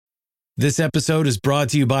This episode is brought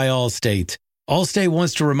to you by Allstate. Allstate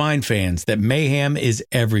wants to remind fans that mayhem is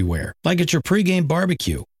everywhere, like at your pregame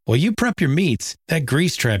barbecue. While you prep your meats, that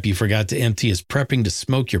grease trap you forgot to empty is prepping to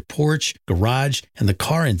smoke your porch, garage, and the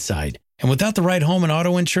car inside. And without the right home and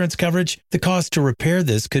auto insurance coverage, the cost to repair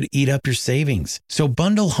this could eat up your savings. So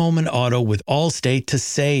bundle home and auto with Allstate to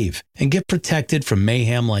save and get protected from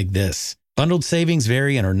mayhem like this. Bundled savings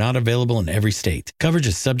vary and are not available in every state. Coverage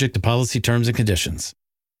is subject to policy terms and conditions.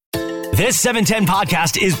 This 710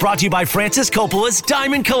 podcast is brought to you by Francis Coppola's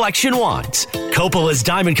Diamond Collection Wines. Coppola's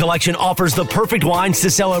Diamond Collection offers the perfect wines to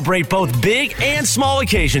celebrate both big and small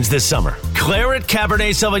occasions this summer. Claret Cabernet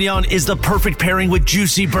Sauvignon is the perfect pairing with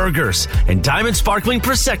juicy burgers. And Diamond Sparkling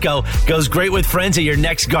Prosecco goes great with friends at your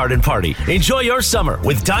next garden party. Enjoy your summer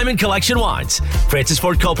with Diamond Collection Wines. Francis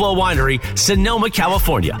Ford Coppola Winery, Sonoma,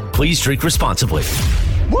 California. Please drink responsibly.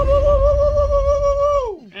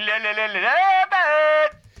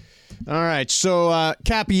 All right, so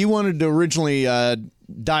Cappy, you wanted to originally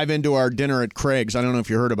dive into our dinner at Craig's. I don't know if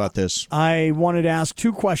you heard about this. I wanted to ask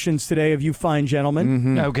two questions today of you fine gentlemen.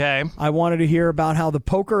 Mm-hmm. Okay. I wanted to hear about how the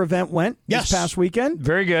poker event went Yes. this past weekend.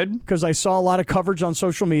 Very good. Because I saw a lot of coverage on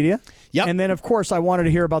social media. Yep. And then, of course, I wanted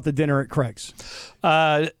to hear about the dinner at Craig's.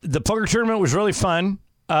 The poker tournament was really fun.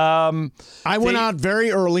 I went out very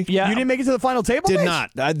early. Yeah. You didn't make it to the final table? Did Mace?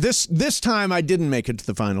 not. This time I didn't make it to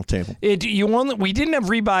the final table. We didn't have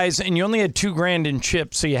rebuys, and you only had $2,000 in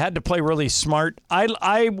chips, so you had to play really smart.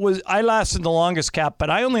 I lasted the longest, Cap, but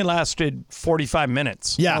I only lasted 45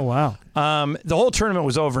 minutes. Yeah. Oh, wow. The whole tournament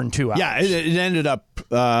was over in 2 hours. Yeah, it ended up,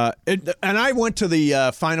 and I went to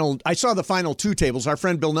the final. I saw the final two tables. Our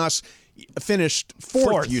friend Bill Nuss finished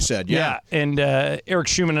fourth. You said, yeah. And Eric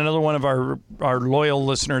Schumann, another one of our loyal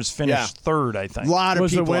listeners, finished third, I think. A lot of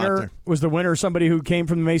Was the people out winner there. was the winner somebody who came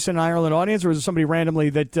from the Mason Ireland audience, or was it somebody randomly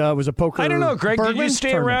that was a poker? I don't know, Greg. Did you Bergman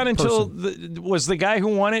stay tournament around until person? was the guy who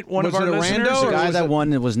won it one Was of our it a listeners? rando, or or The guy was that it-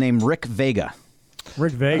 won was named Rick Vega.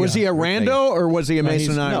 Rick Vega? Was he a rando or was he a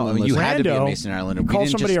Mason he's- Island? No, I mean, you listener? had to be a Rando? Mason Island. You We call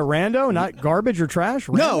didn't somebody just- a rando, not garbage or trash?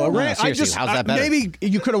 No, Rando? I seriously, just how's that better? maybe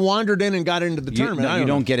you could have wandered in and got into the tournament. I You don't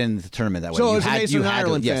don't know. get into the tournament that way. So it You was a had- Mason you had to-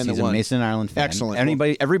 Ireland yes, fan he's that a won. Mason Ireland fan.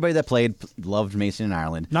 Excellent. Everybody that played loved Mason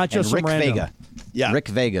Ireland. Not just and some Rick rando. Vega. Yeah. Rick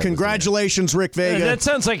Vega. was the winner. Congratulations, Rick Vega. That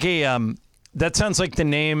sounds like that sounds like the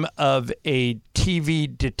name of a TV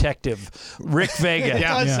detective, Rick Vega.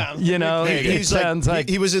 does sound You know, Hey, it he's sounds like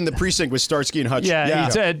he was in the precinct with Starsky and Hutch. yeah.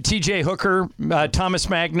 It's T.J. Hooker, Thomas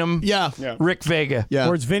Magnum, Yeah. Rick Vega. Yeah.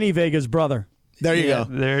 Or it's Vinny Vega's brother. There you Yeah,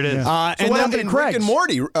 go. there it is. So And what then happened in Craig's? Rick and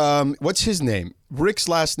Morty? What's his name? Rick's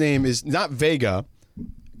last name is not Vega.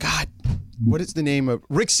 God, what is the name of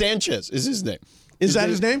Rick Sanchez? Is his name? Is that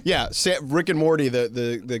his name? Yeah, Rick and Morty,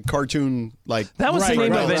 the cartoon like. That was Right, the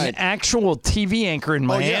name right, of an right. actual TV anchor in Oh,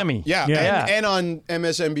 Miami. Yeah. Yeah. And on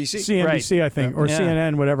MSNBC. CNBC, I think, or Yeah.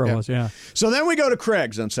 CNN, whatever it was. Yeah. So then we go to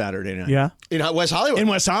Craig's on Saturday night. Yeah. In West Hollywood. In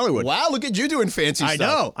West Hollywood. Wow, look at you doing fancy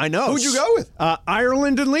stuff. I know. Who'd you go with?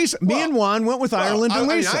 Ireland and Lisa. Me and Juan went with Ireland and I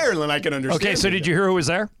mean, Lisa. Ireland, I can understand. Okay, so did you hear who was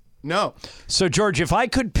there? No. So, George, if I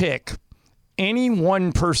could pick any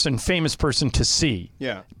one person, famous person to see,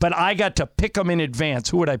 Yeah. but I got to pick them in advance,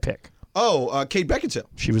 who would I pick? Oh, Kate Beckinsale.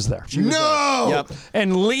 She was there. No. Yep.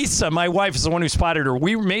 And Lisa, my wife, is the one who spotted her.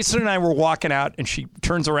 Mason and I were walking out, and she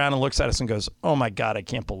turns around and looks at us and goes, "Oh my God, I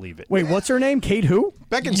can't believe it." Wait, what's her name? Kate who?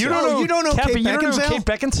 Beckinsale. You don't know Cappy, Kate you don't know Beckinsale? who Kate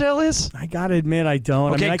Beckinsale is? I gotta admit, I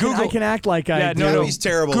don't. Okay, I mean, Google. I can act like I Yeah, do. no, He's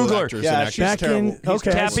terrible Google her. actress Yeah, and she's actor. Back in, terrible.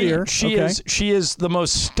 okay, I see Cappy, her. Okay. she is the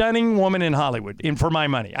most stunning woman in Hollywood, for my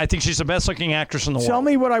money. I think she's the best looking actress in the Tell world.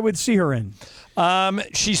 me what I would see her in.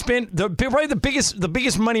 She spent probably the biggest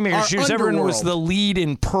moneymaker Our she was ever in was Underworld. the lead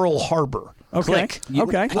in Pearl Harbor. Okay. Click.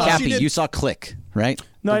 Okay. Cappy, she did- you saw Click, right?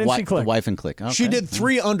 No, I The didn't see Click. The wife in Click. Okay. She did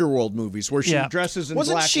 3 Underworld movies where she Yeah. dresses in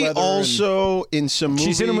Wasn't black she leather. also in some movie?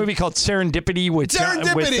 She's in a movie called Serendipity with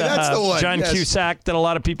Serendipity, that's the one, John yes. Cusack that a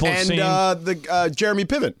lot of people have and seen. the Jeremy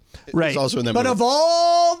Piven. Right. Is also in that But movie. of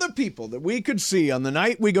all the people that we could see on the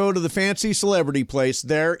night we go to the fancy celebrity place,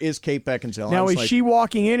 there is Kate Beckinsale. I Now, was is like, she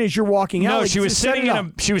walking in as you're walking out? No, Like, she was set it sitting in up.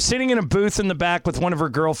 she was sitting in a booth in the back with one of her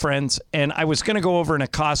girlfriends, and I was going to go over and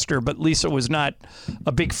accost her, but Lisa was not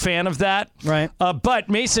a big fan of that. Right. But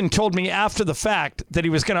Mason told me after the fact that he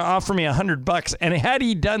was going to offer me $100, and had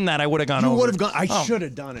he done that, I would have gone you over. would have gone. I should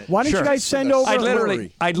have done it. Why didn't Sure. you guys send over?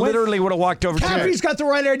 I literally would have walked over to her. Cappy's got the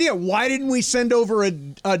right idea. Why didn't we send over a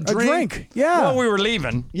drink? a drink. Yeah. Well, we were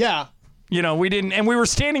leaving. Yeah. You know, we didn't, and we were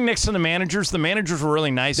standing next to the managers. The managers were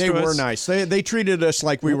really nice They to us. were nice. They treated us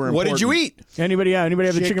like we were What important. did you eat? Anybody have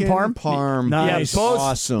the chicken parm? Parm. Nice. Yeah, both,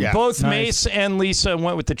 Awesome. Yeah. Both Nice. Mace and Lisa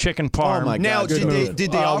went with the chicken parm. Oh, my God. Now, Good move.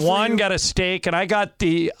 did they offer Juan you? got a steak, and I got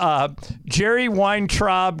the Jerry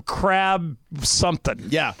Weintraub crab something.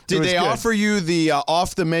 Yeah. Did it was they good. offer you the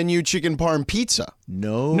off-the-menu chicken parm pizza?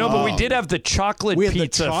 No. No, but we did have the chocolate We had the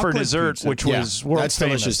pizza for chocolate dessert, pizza. which Yeah, was world that's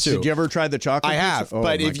famous. delicious, too. Did you ever try the chocolate I pizza? have, Oh,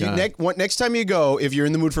 but my if you God. next time you go, if you're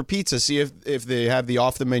in the mood for pizza, see if they have the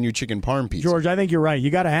off-the-menu chicken parm pizza. George, I think you're right. You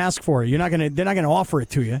got to ask for it. They're not gonna offer it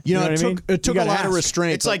to you. You know, what it I mean? took You a gotta lot of ask.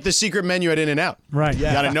 restraint. It's like the secret menu at In-N-Out. Right. You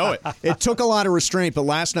got to know it. It took a lot of restraint, but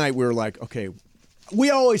last night we were like, okay, we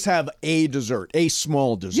always have a dessert, a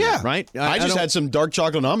small dessert, Yeah, right? I just don't- had some dark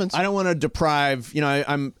chocolate almonds. I don't want to deprive. You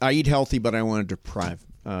know, I eat healthy, but I want to deprive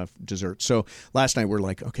dessert. So last night we're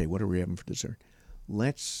like, okay, what are we having for dessert?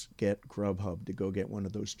 Let's get Grubhub to go get one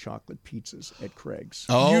of those chocolate pizzas at Craig's.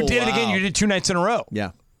 Oh, You did it again. wow. You did 2 nights in a row.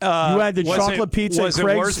 Yeah. You had the was chocolate it- pizza. was at it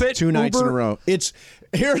Craig's? worth it? 2 nights in a Uber? row. Did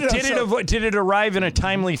Did it arrive in a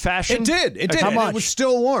timely fashion? It did. It did. How And much? It was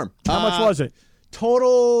still warm. How much was it?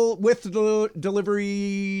 Total with the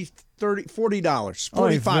delivery $40,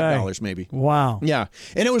 $45 maybe. Wow. Yeah,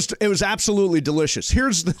 and it was absolutely delicious.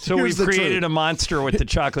 So we've created a monster with the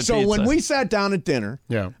chocolate So pizza. when we sat down at dinner,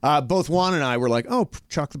 Yeah. both Juan and I were like, "Oh,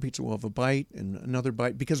 chocolate pizza, we'll have a bite and another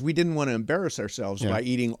bite," because we didn't want to embarrass ourselves by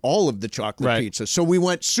eating all of the chocolate Right. pizza. So we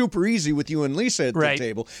went super easy with you and Lisa at right. the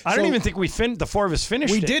table. I don't So even think the four of us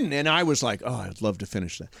finished we it. didn't, and I was like, "Oh, I'd love to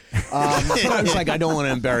finish that." I was like, "I don't want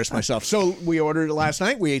to embarrass myself." So we ordered it last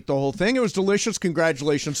night. We ate the whole thing. It was delicious.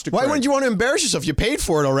 Congratulations to Why Craig. wouldn't you want to embarrass yourself? You paid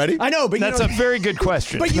for it already. I know, but That's you a know, very good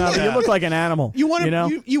question. But you No, know, but you look like an animal. you want to know?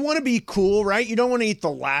 you want to be cool, right? You don't want to eat the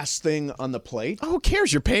last thing on the plate. Oh, who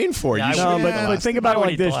cares? You're paying for it. Yeah, You I should No, would- eat but, the but last think thing. about it I would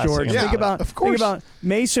like eat the this, last George. thing. Think Yeah, about of course. Think about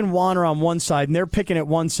Mace and Juan are on one side, and they're picking at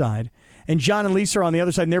one side, and John and Lisa are on the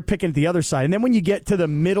other side, and they're picking at the other side. And then when you get to the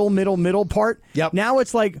middle part, Yep. now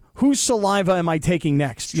it's like, whose saliva am I taking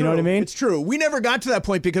next? You know what I mean? It's true. We never got to that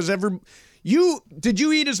point because did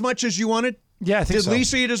you eat as much as you wanted? Yeah, I think Did so.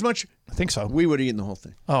 Lisa eat as much? I think so. We would have eaten the whole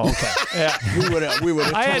thing. Oh, okay. Yeah. We would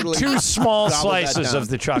have. I had totally 2 small gobbled that slices down. of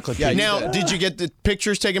the chocolate Yeah, pizza. you Now, did you get the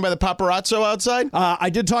pictures taken by the paparazzo outside? I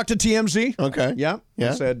did talk to TMZ. Okay. Yeah.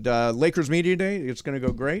 Yeah. I said Lakers Media Day. It's going to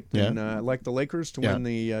go great. Yeah. And I like the Lakers to Yeah. win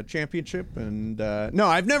the championship. And no,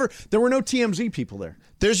 I've never. There were no TMZ people there.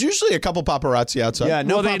 There's usually a couple paparazzi outside. Yeah.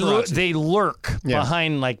 No well, paparazzi. they lurk Yeah.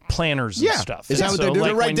 behind like planners Yeah. and stuff. Is that what So, they're doing? like,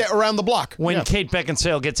 They're right when, there around the block. when Yeah. Kate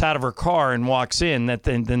Beckinsale gets out of her car and walks in,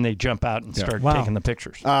 then they jump out and start Wow. taking the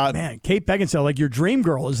pictures. Man, Kate Beckinsale, like your dream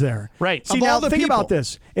girl, is there. Right. See, Of now all the think people. about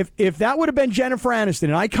this. If that would have been Jennifer Aniston,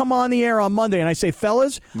 and I come on the air on Monday and I say,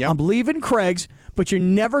 fellas, Yep. I'm leaving Craig's, but you're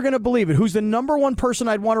never going to believe it. Who's the number one person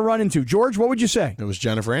I'd want to run into? George, what would you say? It was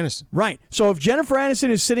Jennifer Aniston. Right. So if Jennifer Aniston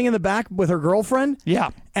is sitting in the back with her girlfriend, Yeah.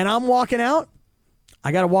 and I'm walking out,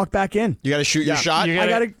 I got to walk back in. You got to shoot your shot. You I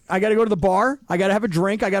got to go to the bar. I got to have a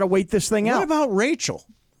drink. I got to wait this thing What out. about Rachel?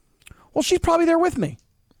 Well, she's probably there with me.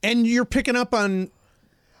 And you're picking up on.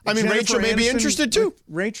 I mean, Jennifer Rachel may be Aniston interested too. with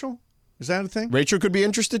Rachel? Is that a thing? Rachel could be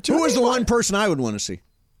interested too. Who was the one person I would want to see?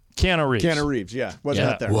 Keanu Reeves. Keanu Reeves. Yeah. Wasn't Yeah.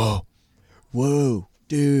 that there? Whoa.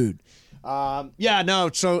 Dude. Yeah, no.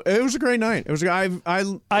 So it was a great night. It was. I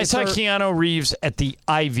it's saw our- Keanu Reeves at the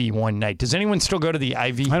Ivy one night. Does anyone still go to the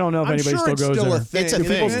Ivy? I don't know if I'm anybody sure still it's goes still there. a thing. It's a Do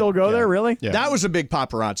thing. people still go there, really? Yeah. That was a big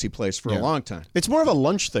paparazzi place for a long time. It's more of a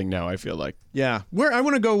lunch thing now, I feel like. Yeah, where I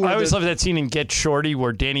want to go. Where I always love that scene in Get Shorty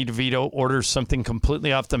where Danny DeVito orders something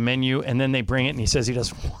completely off the menu and then they bring it and he says he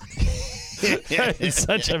doesn't want it. He's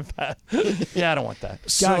such a bad. Yeah, I don't want that.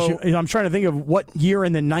 Gosh, I'm trying to think of what year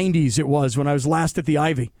in the 90s it was when I was last at the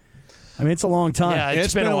Ivy. I mean, it's a long time. Yeah,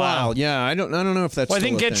 it's been a while. Yeah, I don't know if that's. Well, I still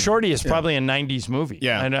think a Get thing. Shorty is probably a 90s movie.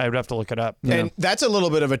 Yeah. I would have to look it up. And that's a little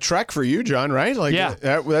bit of a trek for you, John, right? Like, Yeah.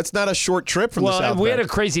 that's not a short trip from the Well, South we had Bend. a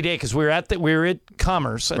crazy day because we were at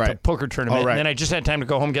Commerce at the Right. poker tournament, Oh, right. and then I just had time to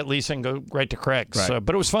go home, get Lisa, and go right to Craig's. Right. So,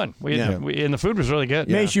 but it was fun. Yeah. And the food was really good.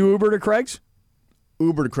 Mace, you Uber to Craig's?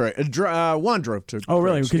 Uber to Craig. Juan drove to. Oh,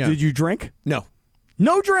 really? Craig's, Because yeah. Did you drink? No,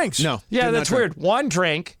 No drinks. no. Yeah, Did not that's drink. weird. Juan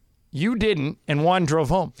drank, you didn't, and Juan drove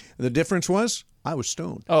home. The difference was I was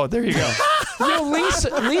stoned. Oh, there you go.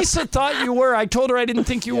 Lisa thought you were. I told her I didn't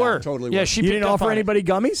think you were. totally Yeah, was. she You picked didn't up offer on it. anybody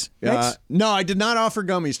gummies? Mace? No, I did not offer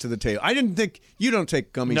gummies to the table. I didn't think you don't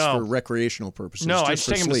take gummies No. for recreational purposes. No, just I just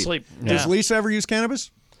for take 'em to sleep. Does Yeah. Lisa ever use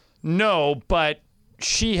cannabis? No, but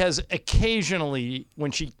she has occasionally,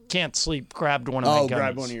 when she can't sleep, grabbed one of my gummies.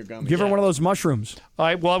 grab one of your gummies. Give her one of those mushrooms. All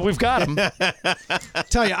right, well, we've got them.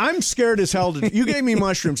 Tell you, I'm scared as hell to. You gave me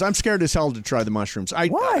mushrooms. I'm scared as hell to try the mushrooms.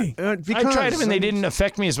 Why? Because I tried them and they didn't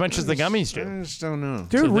affect me as much as the gummies do. I just don't know.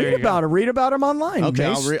 Dude, So there read you about it. Read about them online. Okay,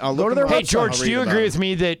 Mace. I'll go look to their them up. Hey, website. George, I'll do you read agree about with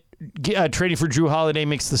me that trading for Drew Holiday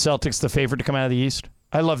makes the Celtics the favorite to come out of the East?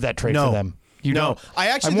 I love that trade No. for them. You No. know, I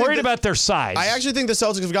actually I'm think worried that- about their size. I actually think the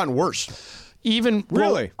Celtics have gotten worse.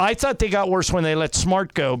 Really? I thought they got worse when they let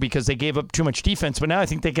Smart go because they gave up too much defense, but now I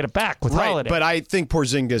think they get it back with Holiday. But I think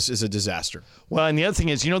Porzingis is a disaster. Well, and the other thing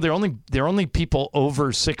is, they're only people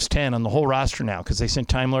over 6'10" on the whole roster now because they sent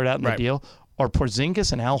Time Lord out in the Right. deal. Or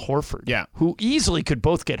Porzingis and Al Horford, Yeah. who easily could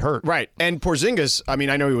both get hurt. Right. And Porzingis, I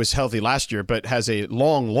mean, I know he was healthy last year, but has a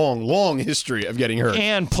long, long, long history of getting hurt.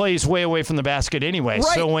 And plays way away from the basket anyway.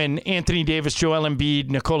 Right. So when Anthony Davis, Joel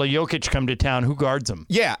Embiid, Nikola Jokic come to town, who guards them?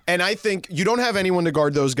 Yeah, and I think you don't have anyone to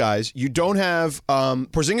guard those guys. You don't have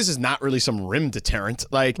Porzingis is not really some rim deterrent,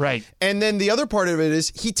 Right. And then the other part of it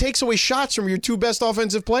is he takes away shots from your two best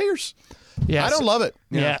offensive players. Yeah, I don't love it.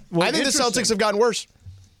 Yeah. Well, I think the interesting. Celtics have gotten worse.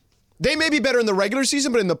 They may be better in the regular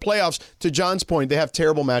season, but in the playoffs, to John's point, they have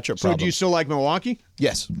terrible matchup So problems. do you still like Milwaukee?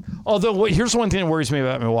 Yes. Although, here's one thing that worries me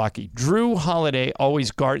about Milwaukee. Drew Holiday always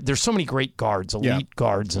guard. There's so many great guards, elite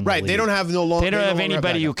guards in the Right. league. They don't have no long. They don't have no longer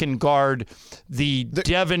anybody who backup. can guard the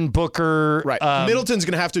Devin Booker. Right. Middleton's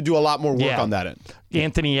going to have to do a lot more work yeah. on that end.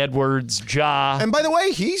 Anthony Edwards, Ja. And by the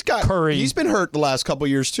way, he's Curry. been hurt the last couple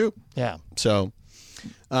years too. Yeah. So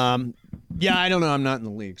Yeah, I don't know. I'm not in the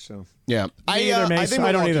league, so. yeah, either, Mace. think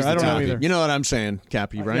I don't Milwaukee's either. the I don't know top. either. You know what I'm saying,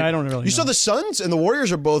 Cappy, right? Yeah, I don't really. You saw the Suns and the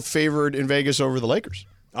Warriors are both favored in Vegas over the Lakers.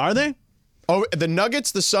 Are they? Oh, the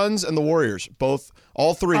Nuggets, the Suns, and the Warriors,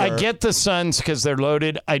 all three. I are, get the Suns because they're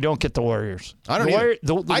loaded. I don't get the Warriors. I don't The either.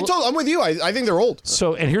 Warrior- I'm with you. I think they're old.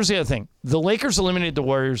 So, and here's the other thing. The Lakers eliminated the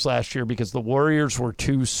Warriors last year because the Warriors were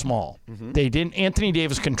too small. Mm-hmm. They didn't. Anthony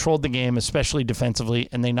Davis controlled the game, especially defensively,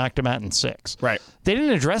 and they knocked him out in 6. Right. They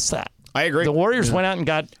didn't address that. I agree. The Warriors went out and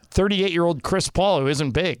got 38-year-old Chris Paul, who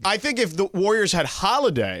isn't big. I think if the Warriors had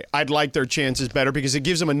Holiday, I'd like their chances better because it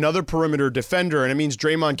gives them another perimeter defender, and it means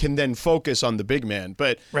Draymond can then focus on the big man.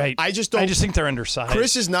 But Right. I just don't. I just think they're undersized.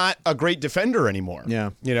 Chris is not a great defender anymore. Yeah.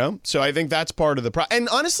 So I think that's part of the problem. And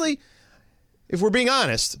honestly, if we're being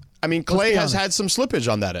honest, I mean, Clay has had some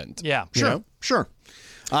slippage on that end. Yeah. You know? Sure.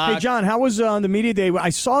 Hey, John, how was the media day? I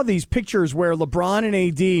saw these pictures where LeBron and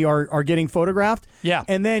AD are getting photographed. Yeah.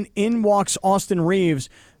 And then in walks Austin Reeves,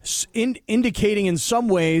 indicating in some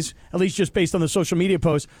ways, at least just based on the social media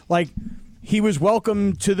post, like he was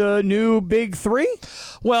welcome to the new Big Three?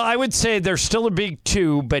 Well, I would say there's still a big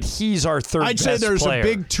 2, but he's our third I'd best say there's player. a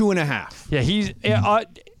big 2.5. Yeah, he's...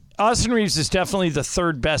 Austin Reeves is definitely the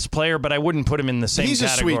third best player, but I wouldn't put him in the same He's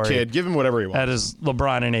category. a sweet kid. Give him whatever he wants. That is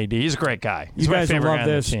LeBron and AD. He's a great guy. He's You my guys will favorite love guy on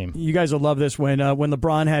the this. team. You guys will love this when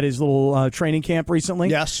LeBron had his little training camp recently.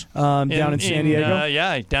 Yes. Down in San Diego.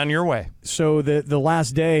 Yeah, down your way. So the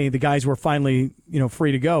last day, the guys were finally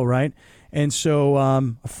free to go, right? And so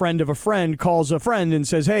a friend of a friend calls a friend and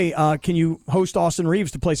says, "Hey, can you host Austin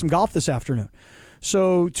Reeves to play some golf this afternoon?"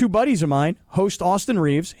 So 2 buddies of mine host Austin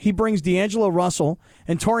Reeves. He brings D'Angelo Russell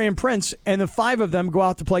and Taurean Prince, and the 5 of them go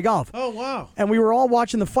out to play golf. Oh, wow. And we were all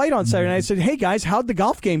watching the fight on Saturday night. I said, "Hey, guys, how'd the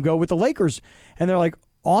golf game go with the Lakers?" And they're like,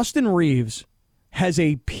 "Austin Reeves has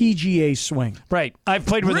a PGA swing." Right. I've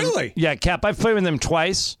played with him. Really? Yeah, Cap. I've played with him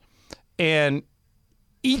twice, and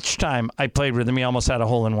each time I played with him, he almost had a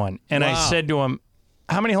hole-in-one. And I Wow. said to him,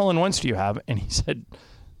 "How many hole-in-ones do you have?" And he said,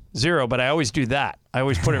 0, but I always do that. I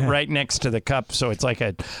always put it right next to the cup, so it's like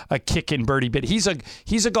a kick and birdie. But he's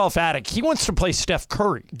a golf addict. He wants to play Steph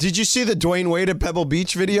Curry. Did you see the Dwayne Wade at Pebble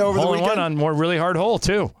Beach video over the Hole in weekend? one on more really hard hole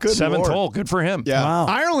too. Good 7th Lord. hole. Good for him. Yeah. Wow.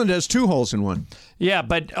 Ireland has 2 holes in one. Yeah,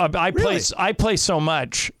 but I play so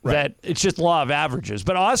much that it's just law of averages.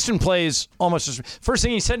 But Austin plays almost as first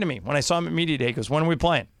thing he said to me when I saw him at media day, he goes, "When are we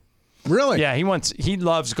playing?" Really? Yeah, he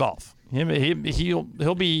loves golf.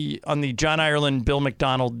 He'll be on the John Ireland Bill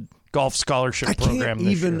McDonald golf scholarship I program can't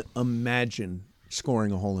this even year. imagine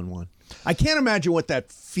scoring a hole in one. I can't imagine what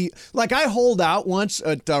that feel like. I holed out once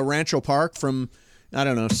at Rancho Park from, I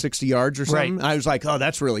don't know, 60 yards or something. Right. I was like, oh,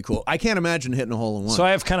 that's really cool. I can't imagine hitting a hole in one. So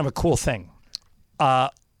I have kind of a cool thing.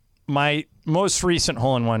 My most recent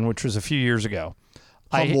hole in one, which was a few years ago,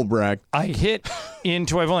 Humble brag. I hit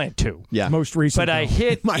into. I've only had 2. Yeah. Most recent. But I though.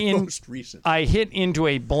 hit My in. most recent. I hit into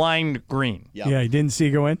a blind green. Yeah. Yeah, you didn't see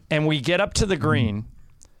it go in? And we get up to the green,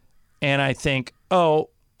 and I think, oh,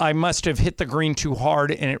 I must have hit the green too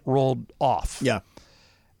hard, and it rolled off. Yeah.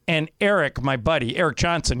 And Eric, my buddy, Eric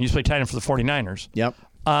Johnson, used to play tight end for the 49ers. Yep.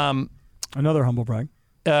 Another humble brag.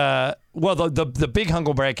 Well, the big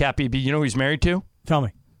humble brag, Cappy, you know who he's married to? Tell me.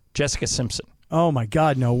 Jessica Simpson. Oh, my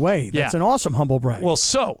God, no way. That's an awesome humble brag. Well,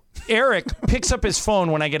 so Eric picks up his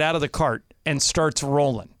phone when I get out of the cart and starts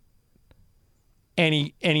rolling. And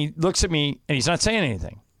he looks at me, and he's not saying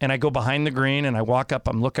anything. And I go behind the green, and I walk up.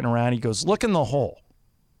 I'm looking around. He goes, look in the hole.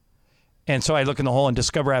 And so I look in the hole and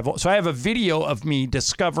discover I have. So I have a video of me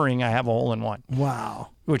discovering I have a hole in one. Wow.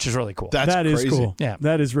 Which is really cool. That is crazy. cool. Yeah.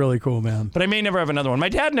 That is really cool, man. But I may never have another one. My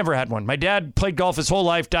dad never had one. My dad played golf his whole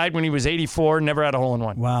life, died when he was 84, never had a hole in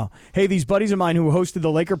one. Wow. Hey, these buddies of mine who hosted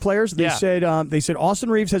the Laker players, they Yeah. said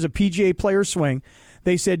Austin Reeves has a PGA player swing.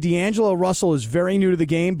 They said D'Angelo Russell is very new to the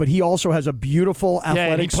game, but he also has a beautiful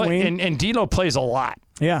athletic swing. And D'Lo plays a lot.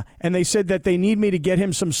 Yeah, and they said that they need me to get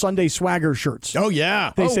him some Sunday swagger shirts. Oh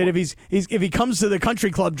yeah. They said if he comes to the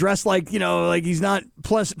country club dressed like he's not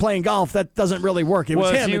playing golf, that doesn't really work. It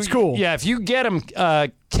was him. It's cool. Yeah, if you get him,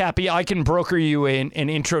 Cappy, I can broker you an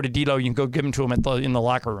intro to D'Lo. You can go give him to him in the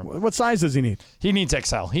locker room. What size does he need? He needs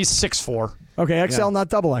XL. He's 6'4". Okay, XL, not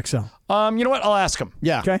double XL. You know what? I'll ask him.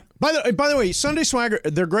 Yeah. Okay. By the way, Sunday Swagger,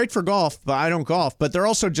 they're great for golf, but I don't golf, but they're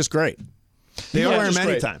also just great. They wear them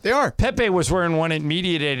anytime. They are. Pepe was wearing one at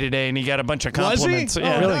Media Day today, and he got a bunch of Was he? compliments. Oh,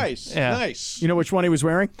 Yeah. nice. Yeah. Nice. You know which one he was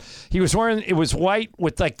wearing? He was wearing. It was white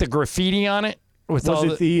with like the graffiti on it. With Was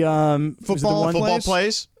all it the Football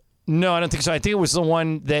plays? No, I don't think so. I think it was the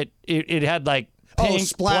one that it had like pink,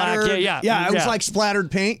 splattered. black. Yeah. It was like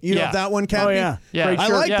splattered paint. You know Yeah. that one, Cappy? Oh, yeah. Yeah. Great I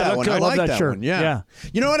shirt. like Yeah, that looked one. good. I I like love that that shirt. one. Yeah. Yeah.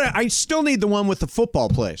 You know what? I still need the one with the football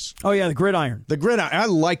plays. Oh, yeah, the gridiron. The grid. I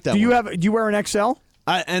like that Do one. you wear an XL?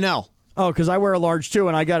 An L. Oh, because I wear a large too,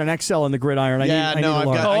 and I got an XL in the gridiron. I need I've a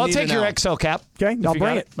large. got. Oh, I I'll need take an your L. XL cap. Okay, if I'll you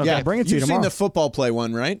bring got it. Okay. I'll bring it to you You've tomorrow. seen the football play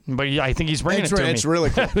one, right? But yeah, I think he's bringing it to me. It's really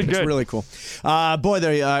cool. It's Good. really cool.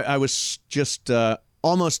 Boy, I was just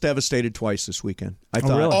almost devastated twice this weekend. I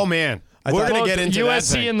thought. really? Oh man, we're Both gonna get into that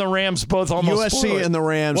USC thing. and the Rams both almost USC blew it. and the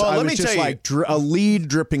Rams. Well, I let was me just tell you, like a lead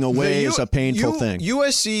dripping away is a painful thing.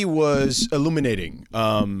 USC was illuminating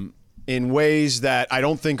in ways that I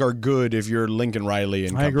don't think are good if you're Lincoln Riley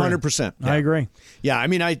and I agree. 100%. I agree. Yeah, I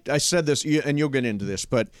mean, I said this, and you'll get into this,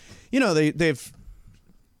 but they've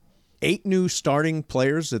 8 new starting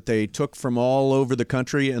players that they took from all over the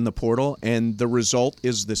country in the portal, and the result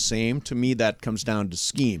is the same. To me, that comes down to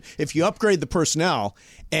scheme. If you upgrade the personnel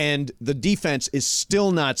and the defense is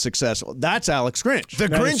still not successful, that's Alex Grinch. The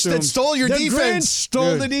Grinch that stole your The defense. Grinch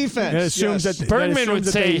stole the defense. It assumes Yes. that Bergman would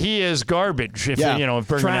that say they- he is garbage if Yeah. if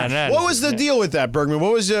Bergman Trash. had that. What was the deal with that, Bergman?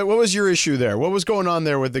 What was your issue there? What was going on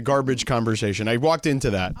there with the garbage conversation? I walked into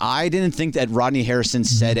that. I didn't think that Rodney Harrison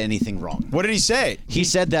said anything wrong. What did he say? He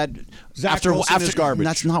said that Zach Wilson is garbage.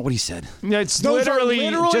 That's not what he said. It's Those are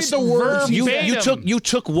literally Just the words verbatim. you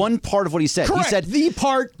took one part of what he said. Correct. He said the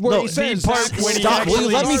part where No, he the says part Zach when he Stop. Will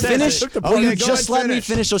you actually let me says finish? it. Will you Okay, go just ahead, let me finish.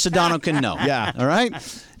 finish so Sedano can know? Yeah. All right.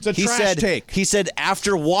 It's a he trash said. take. He said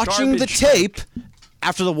after watching the Garbage tape,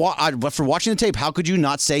 after watching the tape, how could you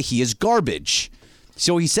not say he is garbage?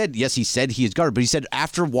 So he said, yes, he said he is garbage, but he said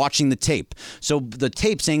after watching the tape. So the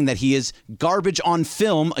tape saying that he is garbage on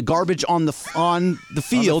film, garbage on the field, On the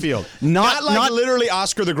field. not like literally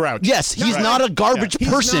Oscar the Grouch. Yes, he's Right. not a garbage He's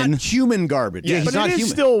person. not human garbage. Yeah, he's But not it is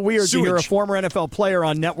human. still weird to hear a Sewage. former NFL player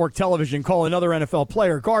on network television call another NFL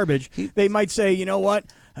player garbage. They might say, you know what,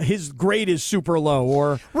 his grade is super low,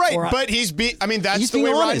 or Right, or, but that's He's the way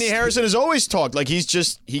being Rodney honest. Harrison has always talked. Like he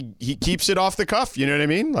keeps it off the cuff. You know what I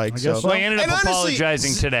mean? Like guess so. so. Well, he ended up And honestly,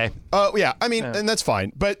 apologizing today. Yeah, I mean, and that's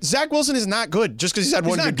fine. But Zach Wilson is not good just because he's had He's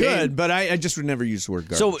one not good good, game. but I just would never use the word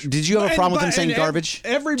garbage. So did you have a problem with him saying garbage?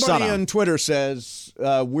 Everybody Sada? on Twitter says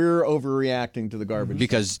we're overreacting to the garbage.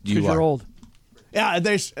 Because because you you're are old. Yeah,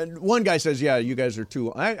 one guy says, yeah, you guys are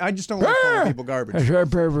too. I just don't like calling people garbage.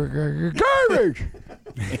 Garbage.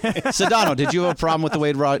 Sedano, did you have a problem with the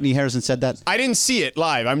way Rodney Harrison said that? I didn't see it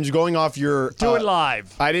live. I'm just going off your. Do it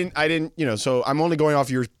live. I didn't. So I'm only going off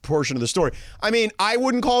your portion of the story. I mean, I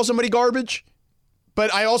wouldn't call somebody garbage,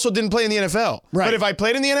 but I also didn't play in the NFL. Right. But if I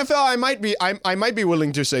played in the NFL, I might be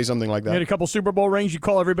willing to say something like You had a that. couple Super Bowl rings. You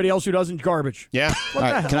call everybody else who doesn't garbage. Yeah. All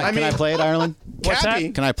right, can I play it, Ireland? What's that?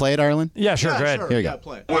 Cappy. Can I play it, Ireland? Yeah, sure. Go ahead. Here you go.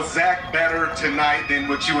 Play it. Was Zach better tonight than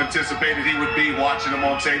what you anticipated he would be watching him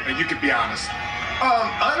on tape? And you could be honest.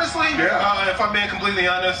 Honestly, if I'm being completely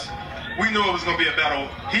honest, we knew it was going to be a battle.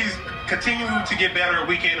 He's continued to get better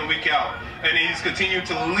week in and week out, and he's continued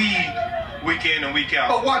to lead week in and week out.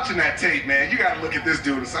 But watching that tape, man, you got to look at this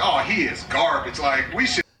dude and say, oh, he is garbage. Like, we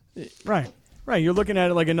should. Right. You're looking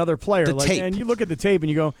at it like another player. The tape. And you look at the tape and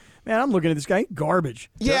you go, man, I'm looking at this guy,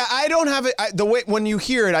 garbage. Yeah, I don't have it. The way when you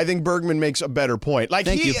hear it, I think Bergman makes a better point. Like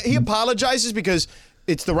Thank you. he apologizes because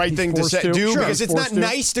it's the right thing to forced to. do Sure, because it's not forced to.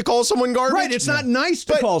 nice to call someone garbage. Right, it's not nice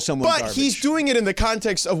to call someone But garbage. he's doing it in the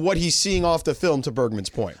context of what he's seeing off the film, to Bergman's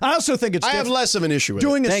point. I also think it's I have different. less of an issue with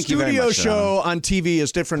Doing it. a Thank you very studio much, show on TV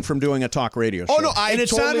is different from doing a talk radio show. Oh, no, I and it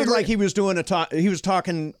totally sounded agree. like he was doing he was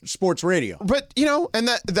talking sports radio. But, and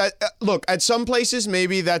look, at some places,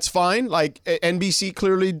 maybe that's fine. Like, NBC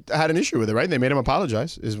clearly had an issue with it, right? They made him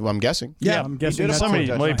apologize, is what I'm guessing. Yeah, I'm guessing that's He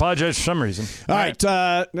apologized for some reason. All right,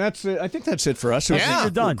 that's it. I think that's it for us. It was Yeah. a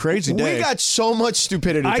You're done. Crazy day. We got so much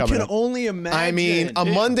stupidity I coming can up. only imagine. I mean, a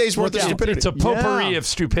Monday's worth of stupidity. It's a potpourri Yeah. of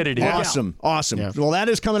stupidity. Awesome. Well, that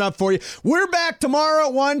is coming up for you. We're back tomorrow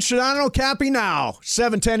at 1. Sedano Cappy now,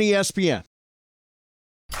 710 ESPN.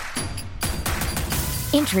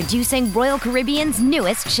 Introducing Royal Caribbean's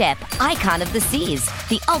newest ship, Icon of the Seas,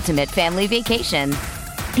 the ultimate family vacation.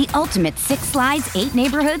 The ultimate 6 slides, 8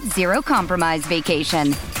 neighborhoods, 0 compromise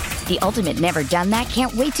vacation. The ultimate never done that,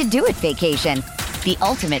 can't wait to do it vacation. The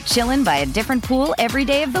ultimate chillin' by a different pool every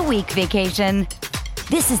day of the week vacation.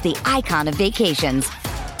 This is the Icon of Vacations.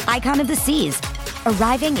 Icon of the Seas,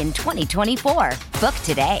 arriving in 2024. Book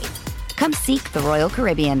today. Come seek the Royal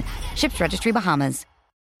Caribbean. Ships Registry, Bahamas.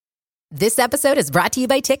 This episode is brought to you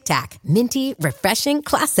by Tic Tac. Minty, refreshing,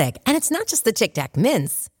 classic. And it's not just the Tic Tac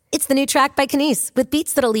mints. It's the new track by Kanice with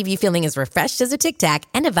beats that'll leave you feeling as refreshed as a Tic Tac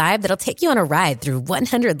and a vibe that'll take you on a ride through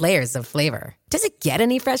 100 layers of flavor. Does it get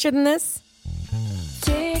any fresher than this?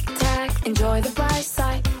 Tic Tac, enjoy the bright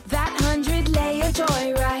side. That 100-layer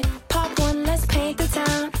joyride. Pop one, let's paint the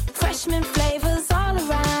town. Freshman flavors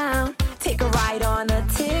all around. Take a ride on a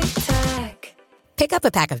Tic Tac. Pick up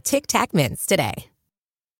a pack of Tic Tac mints today.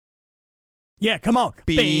 Yeah, come on.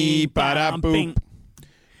 Beep, ba-da, boop.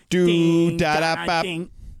 Do, da-da, bop.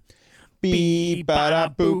 Beep, ba-da,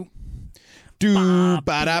 boop. Do,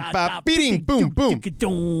 ba-da, bop. Beating, boom, boom.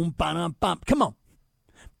 Come on.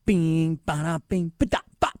 Bing, ba-da, bing, ba-da,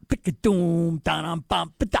 bop, pick-a-doom, da-dum, bop,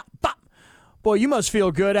 ba-da, bop. Boy, you must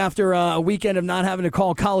feel good after a weekend of not having to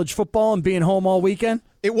call college football and being home all weekend.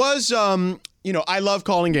 It was, I love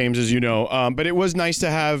calling games, as you know, but it was nice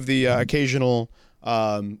to have the occasional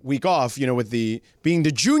week off, with being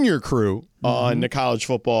the junior crew on the college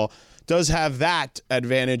football does have that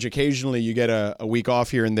advantage. Occasionally you get a week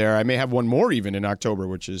off here and there. I may have one more even in October,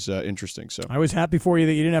 which is interesting. So I was happy for you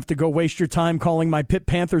that you didn't have to go waste your time calling my Pitt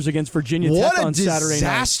Panthers against Virginia Tech on Saturday night. What a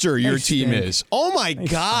disaster your team is. Oh, my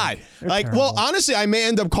God. Well, honestly, I may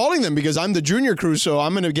end up calling them because I'm the junior crew, so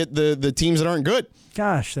I'm going to get the teams that aren't good.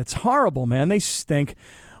 Gosh, that's horrible, man. They stink.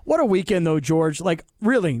 What a weekend, though, George. Like,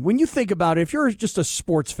 really, when you think about it, if you're just a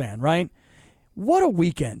sports fan, right? What a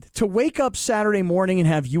weekend. To wake up Saturday morning and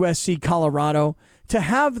have USC Colorado, to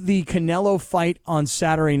have the Canelo fight on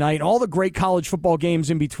Saturday night, all the great college football games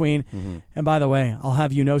in between. Mm-hmm. And by the way, I'll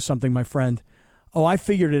have you know something, my friend. Oh, I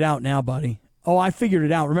figured it out now, buddy. Oh, I figured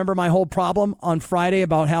it out. Remember my whole problem on Friday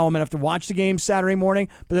about how I'm going to have to watch the game Saturday morning,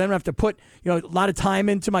 but then I'm going to have to put a lot of time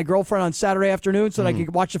into my girlfriend on Saturday afternoon so that I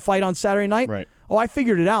can watch the fight on Saturday night? Right. Oh, I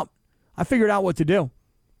figured it out. I figured out what to do.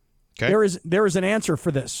 Okay. There is an answer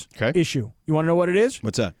for this issue. You want to know what it is?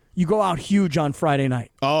 What's that? You go out huge on Friday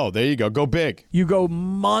night. Oh, there you go. Go big. You go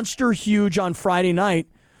monster huge on Friday night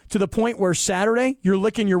to the point where Saturday you're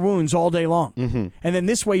licking your wounds all day long. Mm-hmm. And then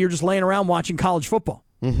this way you're just laying around watching college football.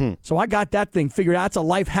 Mm-hmm. So I got that thing figured out. It's a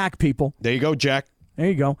life hack, people. There you go, Jack. There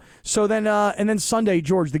you go. So then, and then Sunday,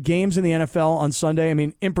 George, the games in the NFL on Sunday. I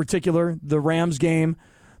mean, in particular, the Rams game,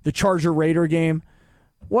 the Charger-Raider game.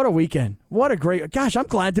 What a weekend. What a great... Gosh, I'm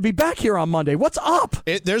glad to be back here on Monday. What's up?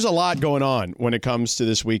 There's a lot going on when it comes to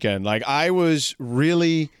this weekend. Like, I was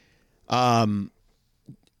really... I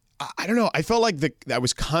don't know. I felt like I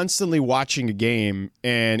was constantly watching a game,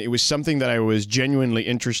 and it was something that I was genuinely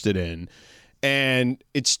interested in. And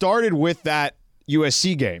it started with that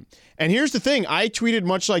USC game. And here's the thing. I tweeted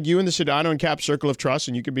much like you in the Sedano and Cap Circle of Trust,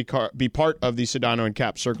 and you can be part of the Sedano and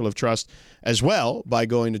Cap Circle of Trust as well by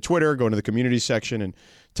going to Twitter, going to the community section, and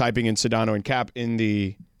typing in Sedano and Cap in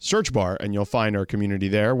the search bar, and you'll find our community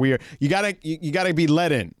there. You gotta be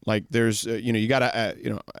let in. Like there's you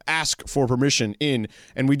gotta ask for permission in,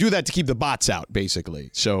 and we do that to keep the bots out, basically.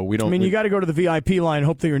 So we don't. I mean, you got to go to the VIP line and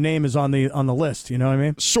hope that your name is on the list. You know what I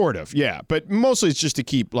mean? Sort of, yeah. But mostly it's just to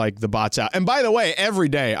keep like the bots out. And by the way, every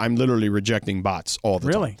day I'm literally rejecting bots all the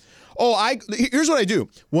time. Really? Oh, here's what I do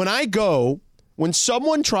when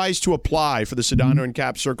someone tries to apply for the Sedano and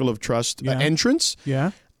Cap Circle of Trust entrance. Yeah.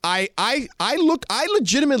 I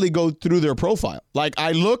legitimately go through their profile. Like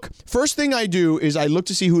first thing I do is I look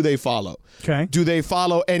to see who they follow. Okay. Do they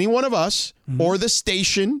follow any one of us or the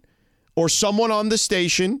station or someone on the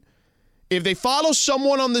station? If they follow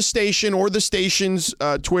someone on the station or the station's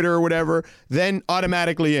Twitter or whatever, then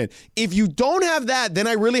automatically in. If you don't have that, then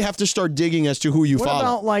I really have to start digging as to who you follow. What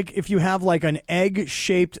about like if you have like an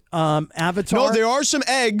egg-shaped avatar? No, there are some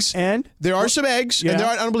eggs. And? There are some eggs. Yeah. And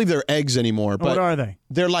I don't believe they're eggs anymore. But what are they?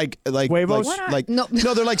 They're like huevos? No,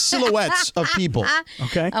 they're like silhouettes of people.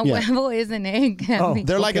 Okay. A huevo is an egg.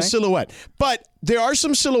 They're like a silhouette. But there are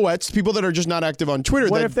some silhouettes, people that are just not active on Twitter.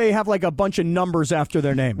 What if they have like a bunch of numbers after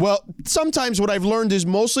their name? Well, sometimes what I've learned is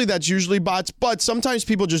mostly that's usually bots, but sometimes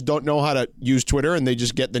people just don't know how to use Twitter and they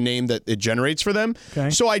just get the name that it generates for them. Okay.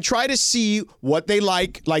 So I try to see what they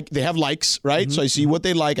like they have likes, right? Mm-hmm. So I see what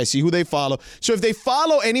they like, I see who they follow. So if they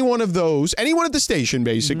follow any one of those, anyone at the station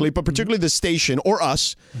basically, Mm-hmm. but particularly the station or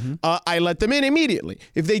us, I let them in immediately.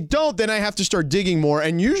 If they don't, then I have to start digging more,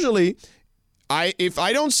 and usually if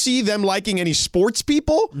I don't see them liking any sports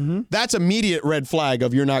people, Mm-hmm. that's immediate red flag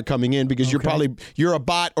of you're not coming in because you're a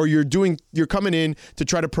bot or you're coming in to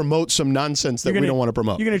try to promote some nonsense that we don't want to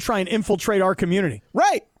promote. You're going to try and infiltrate our community.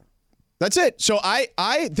 Right. That's it. So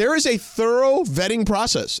there is a thorough vetting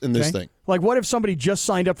process in this thing. Like what if somebody just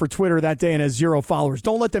signed up for Twitter that day and has 0 followers?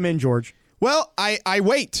 Don't let them in, George. Well, I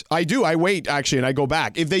wait. I wait actually, and I go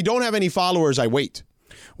back. If they don't have any followers, I wait.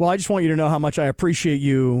 Well, I just want you to know how much I appreciate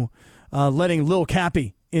you letting Lil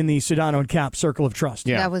Cappy in the Sedano and Cap Circle of Trust.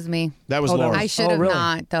 Yeah. That was me. That was Laura. I should have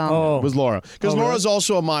not, though. It was Laura. Because Laura's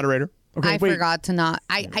also a moderator. I forgot to not.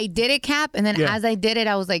 I did it, Cap, and then as I did it,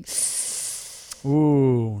 I was like,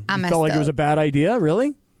 ooh. I You messed felt like up. it was a bad idea?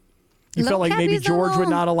 Really? You felt like maybe Cappy's George would alone.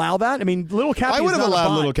 not allow that? I mean, Little Cappy I would is have not a allowed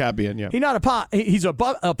bot. Little Cappy in, yeah. He's not a pot. He's a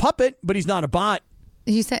puppet, but he's not a bot.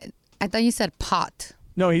 You said, I thought you said pot.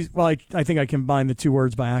 No, I think I combined the two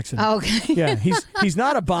words by accident. Oh, okay. Yeah, he's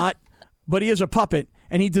not a bot, but he is a puppet,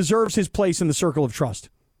 and he deserves his place in the Circle of Trust.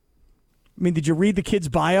 I mean, did you read the kid's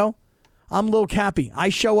bio? I'm Lil Cappy. I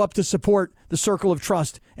show up to support the Circle of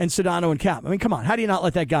Trust and Sedano and Cap. I mean, come on. How do you not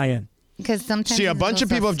let that guy in? Because sometimes See, a bunch of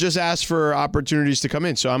people have just asked for opportunities to come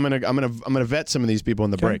in, so I'm gonna vet some of these people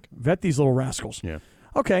in the break. Vet these little rascals. Yeah.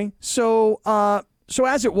 Okay, so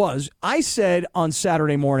as it was, I said on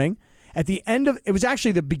Saturday morning at the end of it was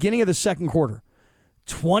actually the beginning of the second quarter,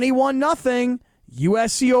 21-0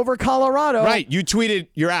 USC over Colorado. Right, you tweeted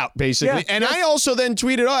you're out basically, Yeah, and yes. I also then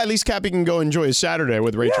tweeted, at least Cappy can go enjoy his Saturday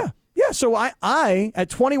with Rachel. Yeah. So I at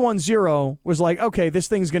 21-0 was like, okay, this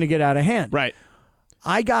thing's going to get out of hand. Right.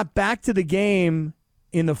 I got back to the game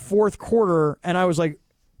in the fourth quarter, and I was like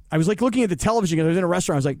looking at the television because I was in a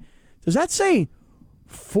restaurant. I was like, does that say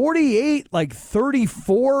 48, like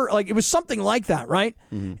 34? Like it was something like that, right?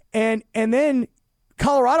 Mm-hmm. And then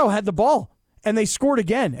Colorado had the ball, and they scored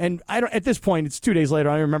again. And I don't. At this point, it's 2 days later.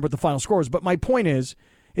 I don't remember what the final score was. But my point is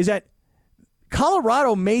that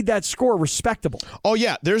Colorado made that score respectable. Oh,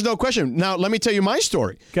 yeah, there's no question. Now, let me tell you my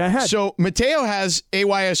story. Go ahead. So, Mateo has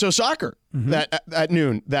AYSO soccer at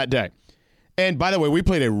noon that day. And by the way, we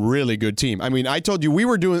played a really good team. I mean, I told you we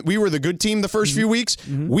were the good team the first few weeks.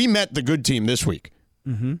 We met the good team this week.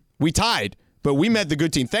 We tied, but we met the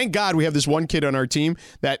good team. Thank God we have this one kid on our team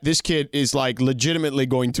that this kid is like legitimately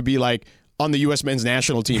going to be like on the U.S. men's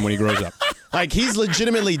national team when he grows up. Like, he's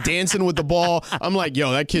legitimately dancing with the ball. I'm like,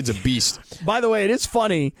 yo, that kid's a beast. By the way, it is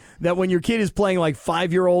funny that when your kid is playing like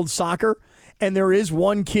 5-year-old soccer and there is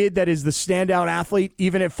one kid that is the standout athlete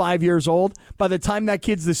even at 5 years old, by the time that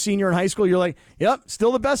kid's the senior in high school, you're like, yep,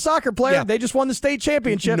 still the best soccer player. Yeah. They just won the state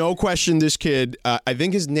championship. No question, this kid, I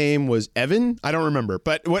think his name was Evan. I don't remember.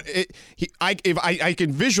 But if I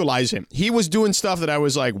can visualize him, he was doing stuff that I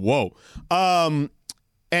was like, whoa.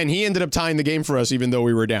 And he ended up tying the game for us, even though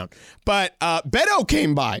we were down. But Beto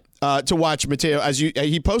came by to watch Mateo,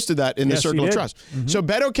 he posted that in the Circle of Trust. So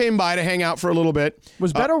Beto came by to hang out for a little bit.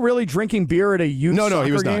 Was Beto really drinking beer at a youth No, soccer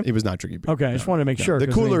he was game? not. He was not drinking beer. Okay, I just wanted to make sure. The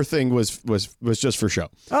 'cause cooler thing was just for show.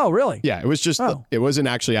 Oh, really? Yeah, it was just. It wasn't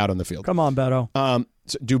actually out on the field. Come on, Beto.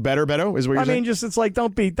 So do better, Beto, is what you're I saying? mean, just it's like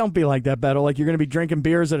don't be like that, Beto. Like you're going to be drinking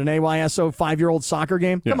beers at an AYSO 5-year-old soccer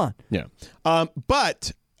game. Yeah. Come on. Yeah.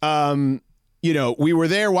 But we were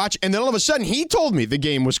there watching, and then all of a sudden he told me the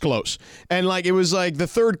game was close. And like it was like the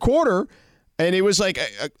third quarter, and it was like,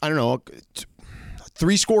 I don't know,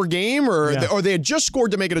 3-score game, or they had just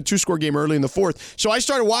scored to make it a 2-score game early in the fourth. So I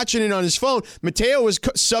started watching it on his phone. Mateo was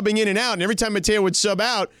subbing in and out, and every time Mateo would sub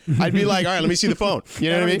out, I'd be like, all right, let me see the phone. You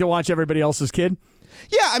know what I mean? To watch everybody else's kid.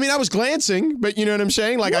 Yeah, I mean, I was glancing, but you know what I'm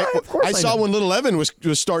saying? Like, I saw when little Evan was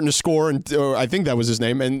starting to score, or I think that was his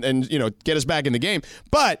name, and get us back in the game.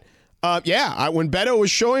 But When Beto was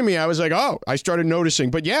showing me, I was like, oh, I started noticing.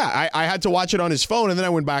 But yeah, I had to watch it on his phone, and then I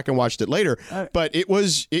went back and watched it later. But it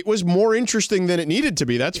was more interesting than it needed to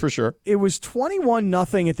be, that's for sure. It was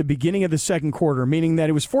 21-0 at the beginning of the second quarter, meaning that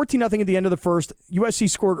it was 14-0 at the end of the first. USC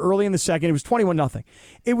scored early in the second. It was 21-0.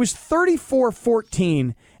 It was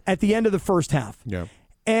 34-14 at the end of the first half. Yeah.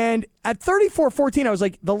 And at 34-14, I was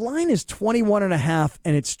like, the line is 21.5,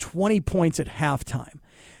 and it's 20 points at halftime.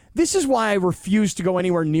 This is why I refused to go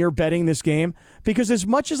anywhere near betting this game, because as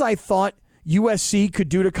much as I thought USC could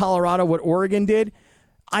do to Colorado what Oregon did,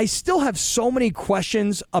 I still have so many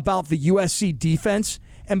questions about the USC defense.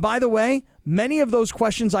 And by the way, many of those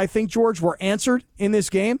questions, I think, George, were answered in this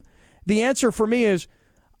game. The answer for me is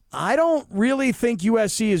I don't really think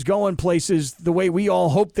USC is going places the way we all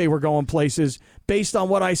hoped they were going places based on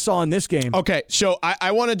what I saw in this game. Okay, so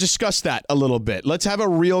I want to discuss that a little bit. Let's have a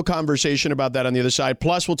real conversation about that on the other side.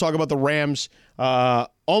 Plus, we'll talk about the Rams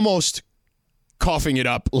almost coughing it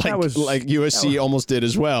up like USC almost did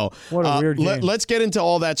as well. What a weird game. Let's get into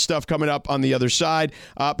all that stuff coming up on the other side.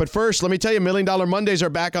 But first, let me tell you, $1 Million Mondays are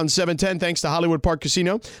back on 710 thanks to Hollywood Park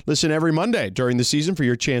Casino. Listen every Monday during the season for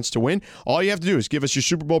your chance to win. All you have to do is give us your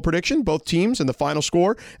Super Bowl prediction, both teams, and the final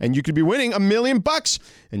score, and you could be winning $1 million.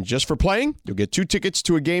 And just for playing, you'll get 2 tickets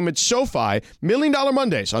to a game at SoFi. $1 Million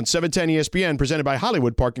Mondays on 710 ESPN, presented by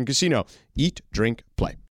Hollywood Park and Casino. Eat, drink,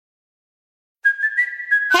 play.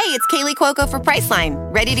 Hey, it's Kaylee Cuoco for Priceline.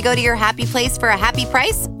 Ready to go to your happy place for a happy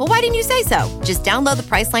price? Well, why didn't you say so? Just download the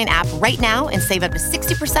Priceline app right now and save up to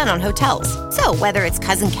 60% on hotels. So whether it's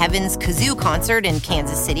Cousin Kevin's Kazoo Concert in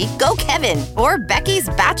Kansas City, go Kevin, or Becky's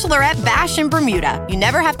Bachelorette Bash in Bermuda, you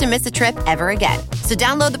never have to miss a trip ever again. So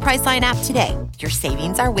download the Priceline app today. Your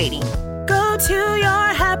savings are waiting. Go to your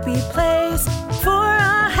happy place for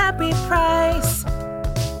a happy price.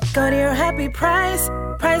 Go to your happy price,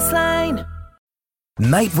 Priceline.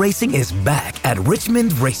 Night racing is back at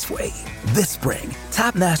Richmond Raceway. This spring,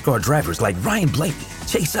 top NASCAR drivers like Ryan Blaney,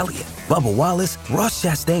 Chase Elliott, Bubba Wallace, Ross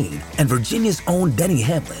Chastain, and Virginia's own Denny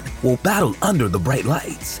Hamlin will battle under the bright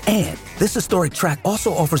lights. And this historic track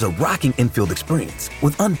also offers a rocking infield experience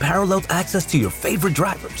with unparalleled access to your favorite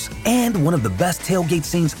drivers and one of the best tailgate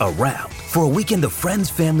scenes around. For a weekend of friends,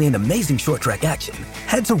 family, and amazing short track action,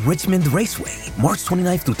 head to Richmond Raceway, March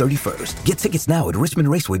 29th through 31st. Get tickets now at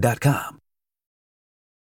richmondraceway.com.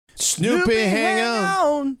 Snoopy, hang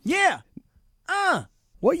on. Yeah.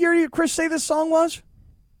 What year did Chris say this song was?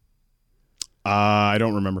 I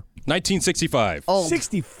don't remember. 1965. Old.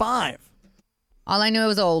 65. All I knew it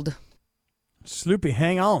was old. Snoopy,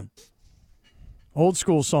 hang on. Old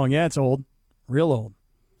school song. Yeah, it's old. Real old.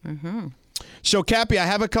 Mm-hmm. So, Cappy, I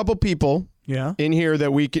have a couple people in here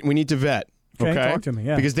that we need to vet. Okay, talk to me,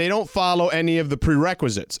 yeah. Because they don't follow any of the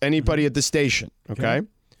prerequisites, anybody at the station, okay?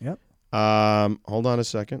 Yep. Hold on a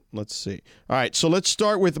second. Let's see. All right, so let's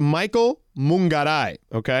start with Michael Mungaray,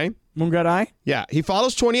 okay? Mungaray? Yeah, he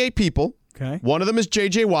follows 28 people. Okay. One of them is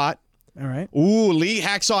J.J. Watt. All right. Ooh, Lee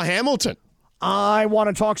Hacksaw Hamilton. I want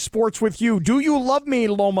to talk sports with you. Do you love me,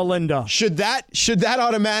 Loma Linda? Should that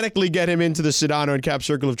automatically get him into the Sedano and Cap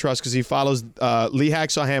Circle of Trust because he follows Lee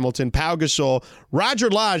Hacksaw Hamilton, Pau Gasol, Roger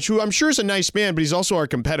Lodge, who I'm sure is a nice man, but he's also our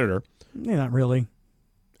competitor. Yeah, not really.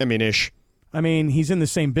 I mean, ish. I mean, he's in the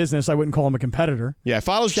same business. I wouldn't call him a competitor. Yeah,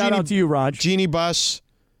 follows Shout out to you, Raj. Jeannie Buss.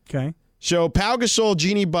 Okay. So Pau Gasol,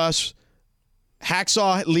 Jeannie Buss,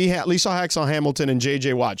 Hacksaw, Lisa Hacksaw Hamilton, and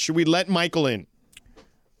J.J. Watt. Should we let Michael in?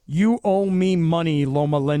 You owe me money,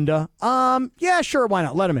 Loma Linda. Yeah, sure. Why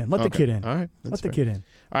not? Let him in. Let the kid in. All right. Let the kid in.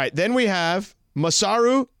 All right. Then we have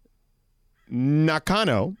Masaru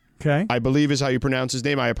Nakano. Okay. I believe is how you pronounce his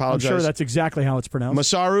name. I apologize. I'm sure that's exactly how it's pronounced.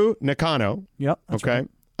 Masaru Nakano. Yep. Okay.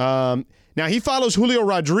 Right. Now he follows Julio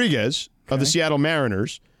Rodriguez of the Seattle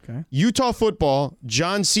Mariners. Okay. Utah football,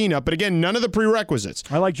 John Cena, but again, none of the prerequisites.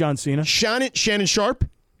 I like John Cena. Shannon Sharp.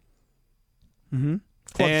 Mm-hmm.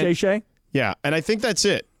 Clark Shea. Yeah, and I think that's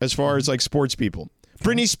it as far as like sports people.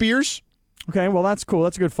 Britney Spears. Okay, well that's cool.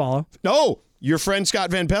 That's a good follow. No, your friend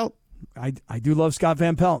Scott Van Pelt. I do love Scott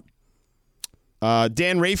Van Pelt.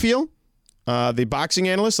 Dan Raphael, the boxing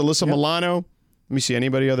analyst. Alyssa Milano. Let me see,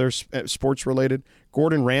 anybody other sports related?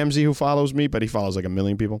 Gordon Ramsay, who follows me, but he follows like 1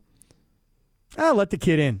 million people. I'll let the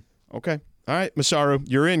kid in. Okay. All right, Masaru,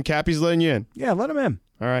 you're in. Cappy's letting you in. Yeah, let him in.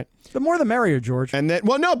 All right. The more the merrier, George. And then,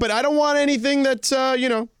 well, no, but I don't want anything that's,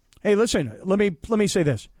 Hey, listen, let me say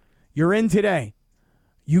this. You're in today.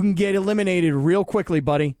 You can get eliminated real quickly,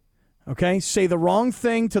 buddy. Okay? Say the wrong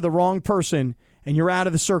thing to the wrong person, and you're out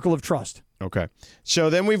of the circle of trust. Okay. So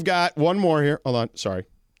then we've got one more here. Hold on. Sorry.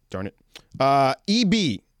 Darn it.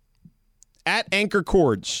 EB at Anchor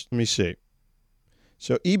Chords. Let me see.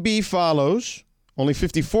 So EB follows Only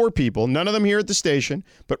 54 people. None of them here at the station.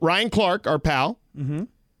 But Ryan Clark, our pal. Mm-hmm.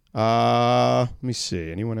 Let me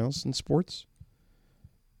see. Anyone else in sports?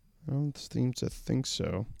 I don't seem to think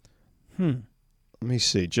so. Let me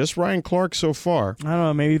see. Just Ryan Clark so far. I don't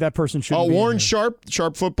know. Maybe that person should. Warren Sharp,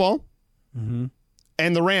 Sharp Football, Mm-hmm.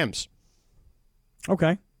 and the Rams.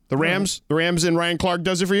 Okay. The Rams and Ryan Clark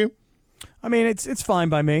does it for you? I mean, it's fine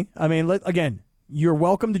by me. I mean, again, you're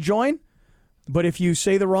welcome to join, but if you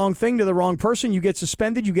say the wrong thing to the wrong person, you get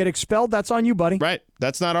suspended, you get expelled. That's on you, buddy. Right.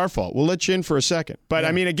 That's not our fault. We'll let you in for a second. But,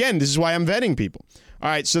 I mean, again, this is why I'm vetting people. All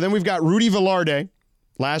right, so then we've got Rudy Velarde,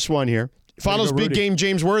 last one here. Follows Big Game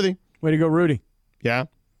James Worthy. Way to go, Rudy. Yeah.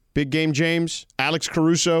 Big Game James, Alex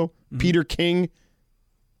Caruso, Peter King.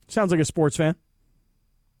 Sounds like a sports fan.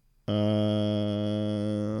 Adam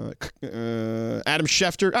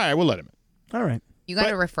Schefter. All right, we'll let him in. All right. You got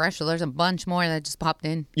to refresh. So there's a bunch more that just popped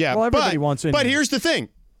in. Yeah, well, everybody wants in. But here's the thing.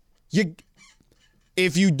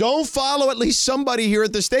 If you don't follow at least somebody here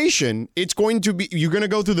at the station, you're going to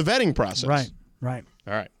go through the vetting process. Right.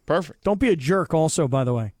 All right, perfect. Don't be a jerk also, by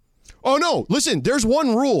the way. Oh, no. Listen, there's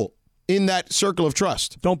one rule in that circle of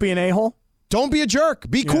trust. Don't be an a-hole? Don't be a jerk.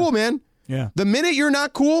 Be cool, man. Yeah. The minute you're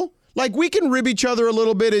not cool, like we can rib each other a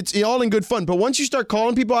little bit. It's all in good fun. But once you start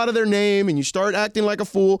calling people out of their name and you start acting like a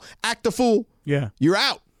fool, act a fool. Yeah. You're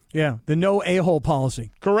out. Yeah. The no a-hole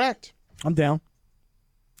policy. Correct. I'm down.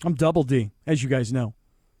 I'm double D, as you guys know.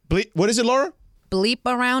 What is it, Laura? Bleep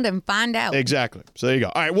around and find out. Exactly. So there you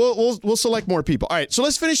go. All right, we'll select more people. All right, so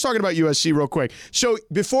let's finish talking about USC real quick. So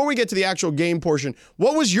before we get to the actual game portion,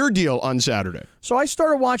 what was your deal on Saturday? So I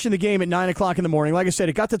started watching the game at 9 o'clock in the morning. Like I said,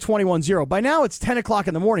 it got to 21-0. By now, it's 10 o'clock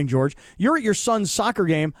in the morning, George. You're at your son's soccer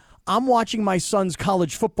game. I'm watching my son's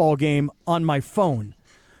college football game on my phone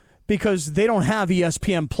because they don't have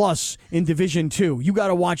ESPN Plus in Division II. You got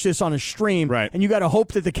to watch this on a stream, right? And you got to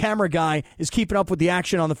hope that the camera guy is keeping up with the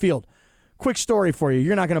action on the field. Quick story for you.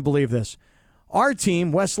 You're not going to believe this. Our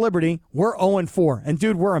team, West Liberty, we're 0-4. And,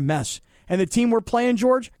 dude, we're a mess. And the team we're playing,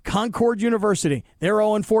 George, Concord University, they're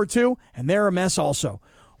 0-4 too, and they're a mess also.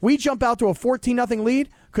 We jump out to a 14-0 lead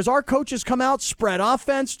because our coaches come out, spread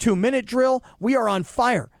offense, 2-minute drill. We are on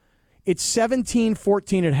fire. It's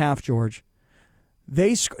 17-14 at half, George.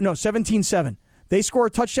 17-7. They score a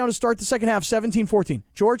touchdown to start the second half, 17-14.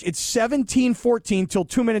 George, it's 17-14 till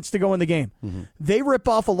 2 minutes to go in the game. Mm-hmm. They rip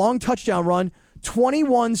off a long touchdown run,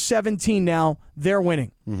 21-17 now. They're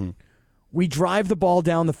winning. Mm-hmm. We drive the ball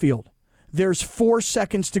down the field. There's 4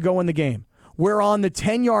 seconds to go in the game. We're on the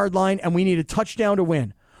 10-yard line, and we need a touchdown to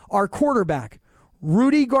win. Our quarterback,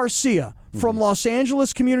 Rudy Garcia from Los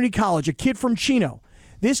Angeles Community College, a kid from Chino.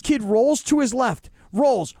 This kid rolls to his left.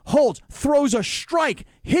 Rolls, holds, throws a strike,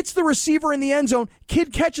 hits the receiver in the end zone.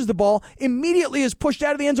 Kid catches the ball, immediately is pushed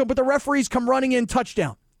out of the end zone, but the referees come running in,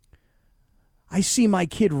 touchdown. I see my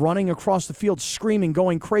kid running across the field, screaming,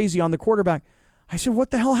 going crazy on the quarterback. I said,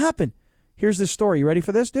 what the hell happened? Here's this story. You ready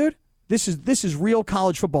for this, dude? This is real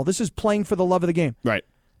college football. This is playing for the love of the game. Right.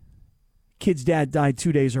 Kid's dad died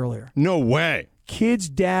 2 days earlier. No way. Kid's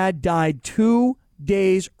dad died 2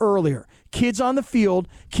 days earlier. Kids on the field,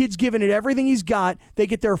 kids giving it everything he's got. They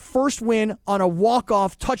get their first win on a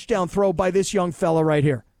walk-off touchdown throw by this young fella right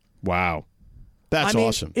here. Wow. That's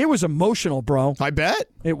awesome. It was emotional, bro. I bet.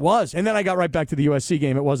 It was. And then I got right back to the USC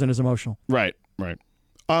game. It wasn't as emotional. Right.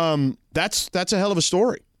 That's a hell of a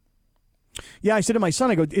story. Yeah, I said to my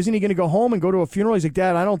son, I go, isn't he going to go home and go to a funeral? He's like,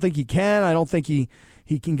 Dad, I don't think he can. I don't think he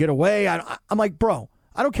can get away. I'm like, bro,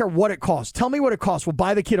 I don't care what it costs. Tell me what it costs. We'll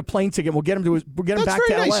buy the kid a plane ticket. We'll get him back to LA. That's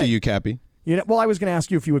very nice of you, Cappy. Well, I was going to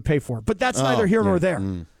ask you if you would pay for it, but that's neither here nor there.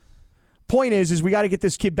 Point is we got to get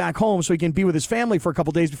this kid back home so he can be with his family for a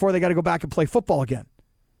couple days before they got to go back and play football again.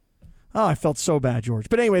 Oh, I felt so bad, George.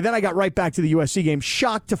 But anyway, then I got right back to the USC game,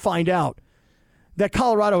 shocked to find out that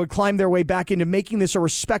Colorado had climbed their way back into making this a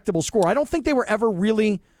respectable score. I don't think they were ever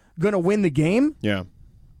really going to win the game. Yeah.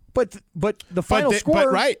 But the final score...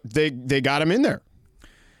 But right, they got him in there.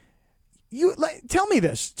 Tell me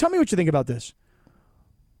this. Tell me what you think about this.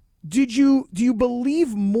 Do you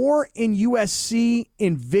believe more in USC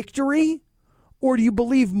in victory, or do you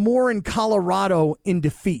believe more in Colorado in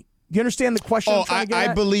defeat? Do you understand the question I'm trying to get at?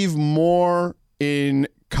 I believe more in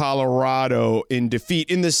Colorado in defeat,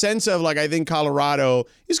 in the sense of, like, I think Colorado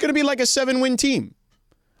is going to be like a 7-win team.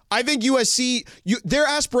 I think USC, their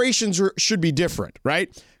aspirations should be different,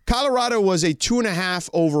 right? Colorado was a 2.5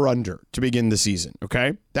 over-under to begin the season,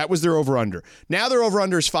 okay? That was their over-under. Now their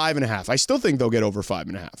over-under is 5.5. I still think they'll get over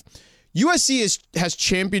 5.5. USC has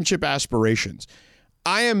championship aspirations.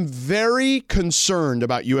 I am very concerned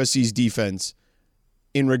about USC's defense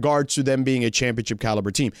in regards to them being a championship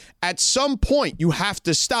caliber team. At some point, you have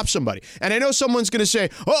to stop somebody. And I know someone's going to say,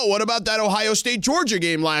 oh, what about that Ohio State-Georgia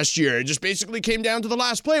game last year? It just basically came down to the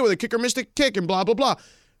last play where the kicker missed a kick and blah, blah, blah.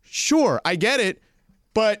 Sure, I get it,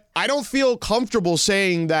 but I don't feel comfortable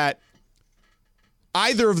saying that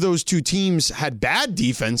either of those two teams had bad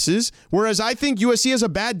defenses, whereas I think USC has a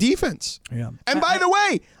bad defense. Yeah. And by the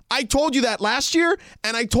way, I told you that last year,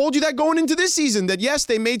 and I told you that going into this season, that yes,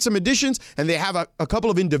 they made some additions, and they have a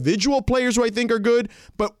couple of individual players who I think are good.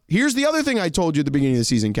 But here's the other thing I told you at the beginning of the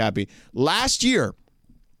season, Cappy. Last year,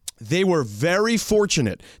 they were very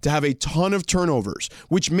fortunate to have a ton of turnovers,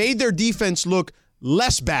 which made their defense look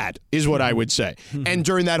less bad, is what I would say. And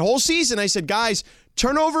during that whole season, I said, guys,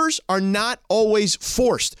 turnovers are not always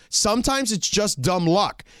forced. Sometimes it's just dumb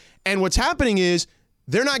luck. And what's happening is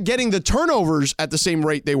they're not getting the turnovers at the same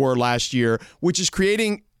rate they were last year, which is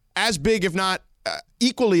creating as big, if not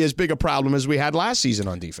equally as big a problem as we had last season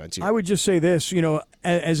on defense here. I would just say this,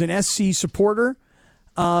 as an SC supporter,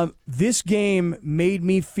 this game made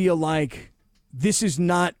me feel like this is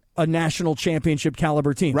not a national championship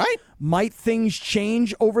caliber team. Right. Might things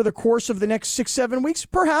change over the course of the next 6-7 weeks?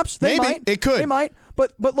 Perhaps. They Maybe. might. It could. They might.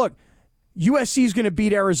 But look, USC is going to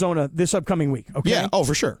beat Arizona this upcoming week. Okay. Yeah. Oh,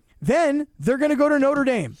 for sure. Then they're going to go to Notre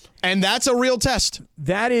Dame. And that's a real test.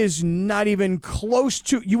 That is not even close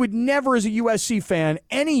to. You would never, as a USC fan,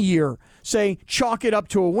 any year say chalk it up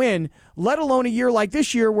to a win, let alone a year like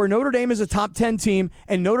this year where Notre Dame is a top 10 team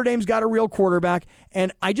and Notre Dame's got a real quarterback.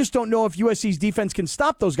 And I just don't know if USC's defense can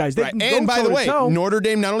stop those guys. They Right. can And go by the way, toe-to-toe. Notre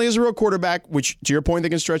Dame not only has a real quarterback, which to your point, they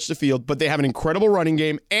can stretch the field, but they have an incredible running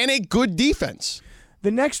game and a good defense.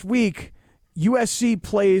 The next week, USC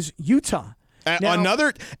plays Utah.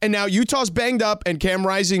 Now Utah's banged up, and Cam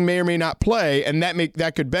Rising may or may not play, and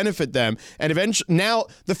that could benefit them. And eventually, now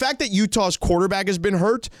the fact that Utah's quarterback has been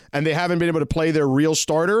hurt and they haven't been able to play their real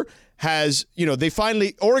starter has,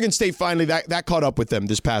 Oregon State finally that caught up with them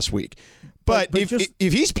this past week. But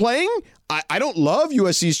if he's playing, I don't love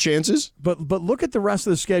USC's chances. But look at the rest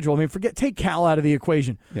of the schedule. I mean, take Cal out of the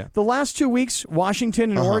equation. Yeah. The last 2 weeks,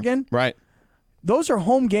 Washington and Oregon. Right. Those are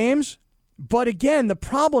home games. But again, the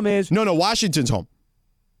problem is... No, Washington's home.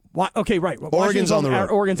 Okay, right. Oregon's on the road.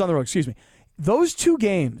 Oregon's on the road, excuse me. Those two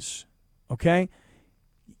games, okay,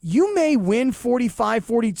 you may win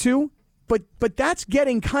 45-42, but that's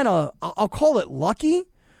getting kind of, I'll call it lucky.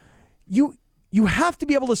 You have to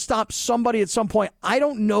be able to stop somebody at some point. I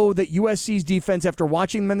don't know that USC's defense, after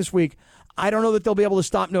watching them this week, I don't know that they'll be able to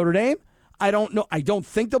stop Notre Dame. I don't know. I don't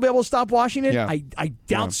think they'll be able to stop Washington. Yeah. I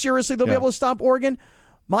doubt seriously they'll be able to stop Oregon.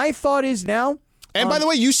 My thought is now... And by the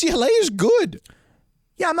way, UCLA is good.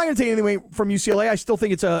 Yeah, I'm not going to take anything away from UCLA. I still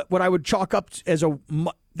think it's what I would chalk up as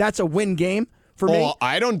that's a win game for me. Well,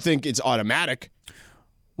 I don't think it's automatic.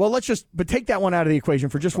 Well, but take that one out of the equation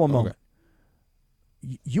for just one moment.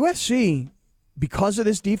 USC, because of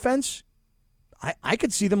this defense, I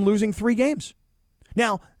could see them losing 3 games.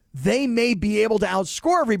 Now, they may be able to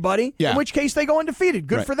outscore everybody, in which case they go undefeated.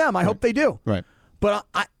 Good for them. I hope they do. Right. But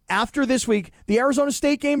after this week, the Arizona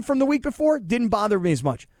State game from the week before didn't bother me as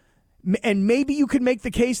much. And maybe you could make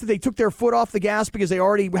the case that they took their foot off the gas because they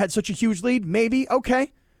already had such a huge lead. Maybe.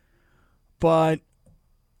 Okay. But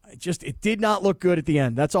it did not look good at the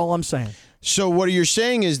end. That's all I'm saying. So what you're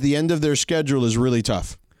saying is the end of their schedule is really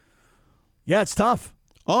tough. Yeah, it's tough.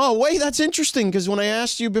 Oh, wait, that's interesting because when I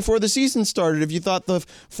asked you before the season started if you thought the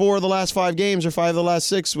 4 of the last 5 games or 5 of the last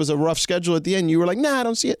 6 was a rough schedule at the end, you were like, nah, I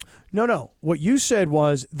don't see it. No. What you said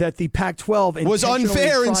was that the Pac-12 was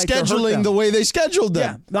unfair in scheduling the way they scheduled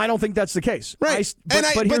them. Yeah, I don't think that's the case. Right.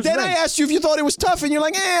 But then I asked you if you thought it was tough, and you're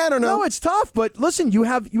like, I don't know. No, it's tough. But listen, you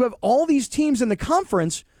have all these teams in the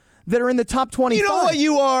conference that are in the top 25. You know what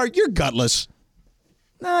you are? You're gutless.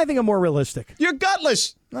 No, I think I'm more realistic. You're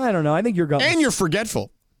gutless. I don't know. I think you're gutless. And you're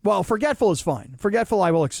forgetful. Well, forgetful is fine. Forgetful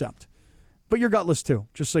I will accept. But you're gutless too,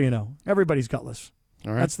 just so you know. Everybody's gutless.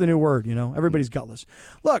 All right. That's the new word, Everybody's gutless.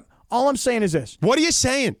 Look, all I'm saying is this. What are you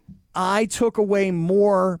saying? I took away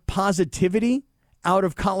more positivity out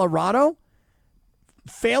of Colorado,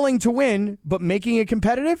 failing to win, but making it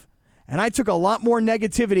competitive. And I took a lot more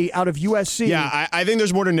negativity out of USC. Yeah, I think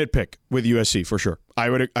there's more to nitpick with USC for sure. I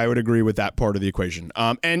would agree with that part of the equation.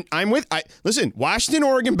 And listen, Washington,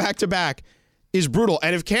 Oregon back-to-back is brutal.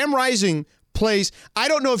 And if Cam Rising plays, I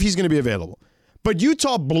don't know if he's going to be available. But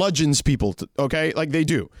Utah bludgeons people, okay? Like they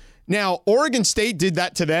do. Now, Oregon State did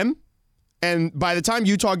that to them. And by the time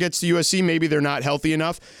Utah gets to USC, maybe they're not healthy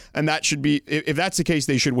enough. And that should be, if that's the case,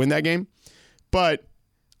 they should win that game. But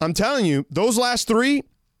I'm telling you, those last 3,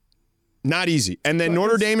 Not easy. And then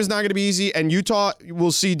Notre Dame is not going to be easy, and Utah,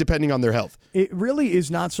 we'll see depending on their health. It really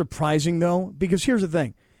is not surprising, though, because here's the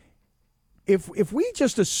thing. If we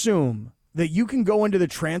just assume that you can go into the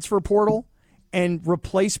transfer portal and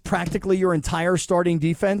replace practically your entire starting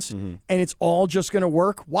defense and it's all just going to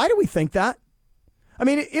work, why do we think that? I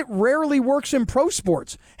mean, it rarely works in pro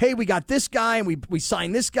sports. Hey, we got this guy, and we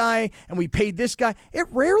signed this guy, and we paid this guy. It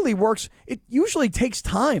rarely works. It usually takes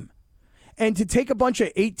time. And to take a bunch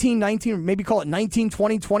of 18, 19, maybe call it 19,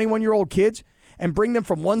 20, 21-year-old kids and bring them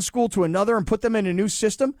from one school to another and put them in a new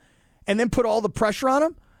system and then put all the pressure on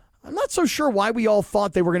them, I'm not so sure why we all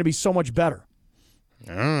thought they were going to be so much better.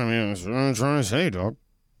 I mean, that's what I'm trying to say, dog.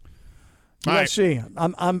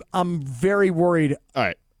 USC, I'm very worried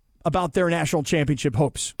all about their national championship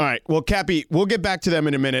hopes. All right. Well, Cappy, we'll get back to them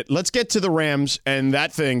in a minute. Let's get to the Rams and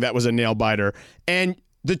that thing that was a nail-biter. And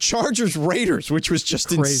the Chargers-Raiders, which was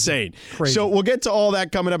just insane. Crazy. So we'll get to all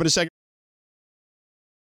that coming up in a second.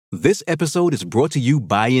 This episode is brought to you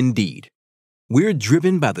by Indeed. We're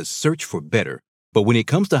driven by the search for better. But when it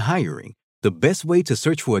comes to hiring, the best way to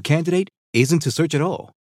search for a candidate isn't to search at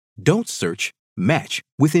all. Don't search, match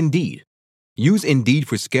with Indeed. Use Indeed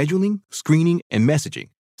for scheduling, screening, and messaging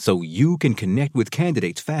so you can connect with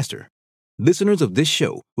candidates faster. Listeners of this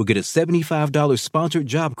show will get a $75 sponsored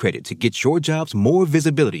job credit to get your jobs more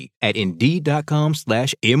visibility at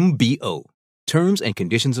Indeed.com/MBO. Terms and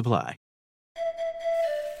conditions apply.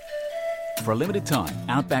 For a limited time,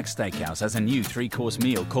 Outback Steakhouse has a new 3-course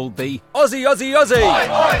meal called the Aussie, Aussie, Aussie! Oi,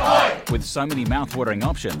 oi, oi! With so many mouth-watering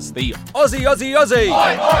options, the Aussie, Aussie, Aussie!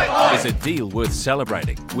 Oi, oi, oi! Is a deal worth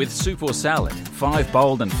celebrating. With soup or salad, 5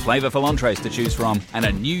 bold and flavourful entrees to choose from, and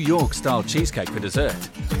a New York-style cheesecake for dessert.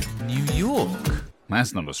 New York?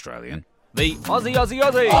 That's not Australian. The Aussie, Aussie,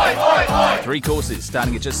 Aussie! Oi, oi, oi! 3 courses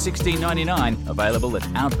starting at just $16.99. Available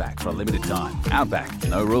at Outback for a limited time. Outback,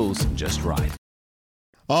 no rules, just right.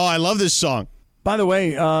 Oh, I love this song. By the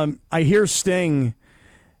way, I hear Sting,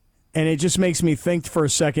 and it just makes me think for a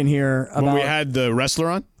second here about when we had the wrestler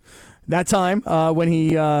on that time when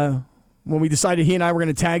we decided he and I were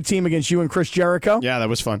going to tag team against you and Chris Jericho. Yeah, that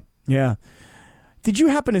was fun. Yeah. Did you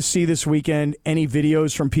happen to see this weekend any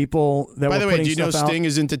videos from people that By were the way, putting do you know stuff out? Sting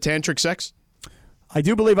is into tantric sex? I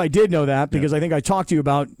do believe I did know that because I think I talked to you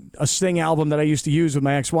about a Sting album that I used to use with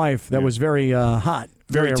my ex-wife that was very hot.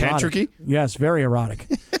 Very erotic. tantric-y? Yes, very erotic.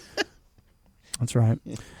 That's right.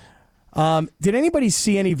 Did anybody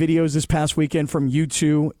see any videos this past weekend from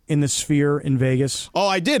U2 in the Sphere in Vegas? Oh,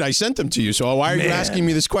 I did. I sent them to you. So why are you asking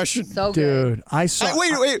me this question? So Dude, good. I saw.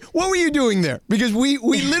 Wait. What were you doing there? Because we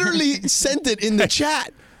literally sent it in the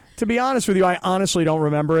chat. To be honest with you, I honestly don't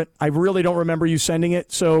remember it. I really don't remember you sending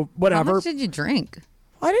it. So whatever. How much did you drink?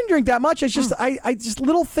 I didn't drink that much. It's just I just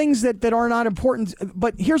little things that are not important.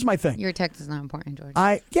 But here's my thing. Your text is not important, George.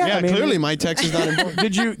 I mean, clearly my text is not important.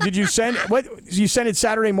 Did you send what? You sent it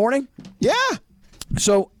Saturday morning? Yeah.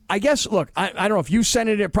 So I guess look, I don't know if you sent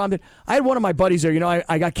it prompted. I had one of my buddies there. You know,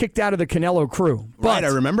 I got kicked out of the Canelo crew. Right, I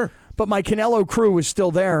remember. But my Canelo crew was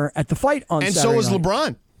still there at the fight on and Saturday so was night.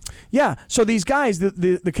 LeBron. Yeah. So these guys,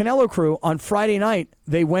 the Canelo crew, on Friday night,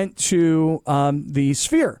 they went to the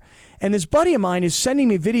Sphere. And this buddy of mine is sending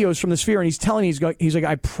me videos from the Sphere, and he's telling me, he's like,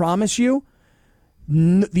 I promise you,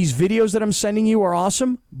 these videos that I'm sending you are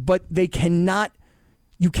awesome, but you cannot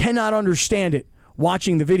understand it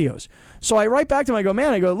watching the videos. So I write back to him, I go,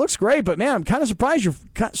 it looks great, but man, I'm kind of surprised you're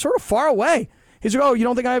sort of far away. He's like, oh, you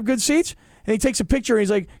don't think I have good seats? And he takes a picture, and he's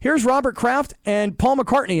like, here's Robert Kraft and Paul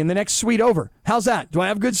McCartney in the next suite over. How's that? Do I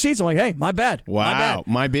have good seats? I'm like, hey, my bad. Wow, my bad.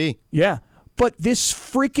 might be. Yeah. But this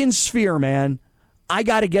freaking Sphere, man, I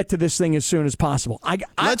got to get to this thing as soon as possible.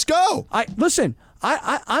 Let's go. Listen,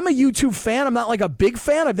 I'm a U2 fan. I'm not like a big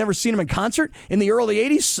fan. I've never seen him in concert in the early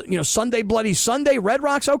 80s. You know, Sunday Bloody Sunday, Red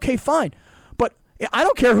Rocks. Okay, fine. But I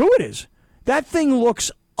don't care who it is. That thing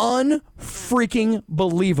looks unfreaking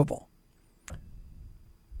believable.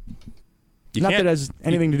 Not that it has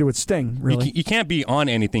anything to do with Sting, really. You can't be on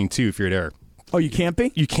anything, too, if you're there. Oh, you can't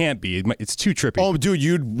be? You can't be. It's too trippy. Oh, dude,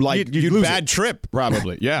 you'd lose bad it. trip,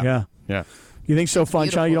 probably. Yeah. Yeah. You think so, fun,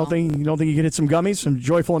 Sean? You don't think you could hit some gummies, some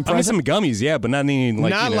joyful and I mean, present? some gummies, yeah, but not any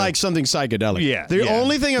like Not like something psychedelic. Yeah. The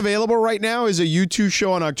only thing available right now is a U2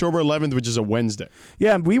 show on October 11th, which is a Wednesday.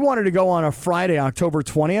 Yeah, we wanted to go on a Friday, October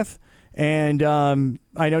 20th, and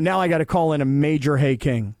I know now I got to call in a major Hey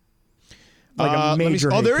King. Like a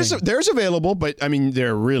major. Hey King. There's available, but I mean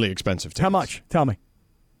they're really expensive. How much? Tell me.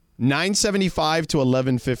 $975 to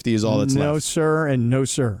 $1,150 is all that's left. No sir, and no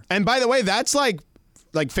sir. And by the way, that's like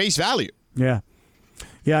face value. Yeah.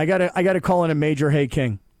 I gotta call in a major Hey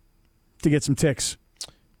King to get some ticks.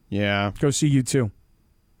 Yeah. Go see you too.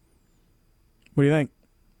 What do you think?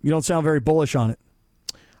 You don't sound very bullish on it.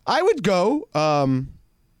 I would go,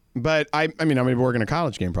 but I mean, I'm going to be working a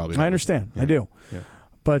college game probably. I understand. I do. Yeah.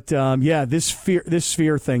 But, this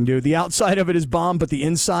sphere thing, dude, the outside of it is bomb, but the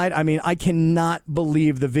inside, I mean, I cannot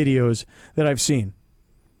believe the videos that I've seen.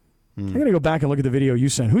 I'm going to go back and look at the video you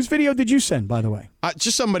sent. Whose video did you send, by the way?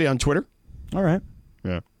 Just somebody on Twitter. All right.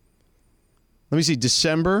 Yeah. Let me see.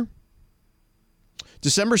 December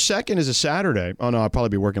 2nd is a Saturday. Oh, no, I'll probably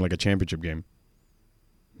be working like a championship game.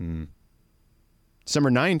 December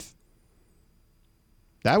 9th.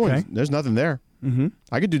 That one, there's nothing there. Mm-hmm.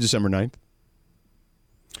 I could do December 9th.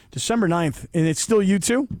 December 9th. And it's still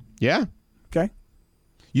U2? Yeah. Okay.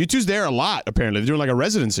 U2's there a lot, apparently. They're doing like a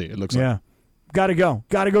residency, it looks like. Yeah. Got to go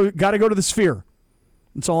to the Sphere.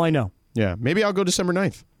 That's all I know. Yeah. Maybe I'll go December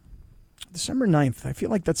 9th. December 9th. I feel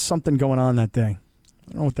like that's something going on that day.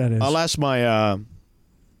 I don't know what that is. I'll ask my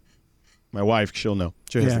wife. She'll know.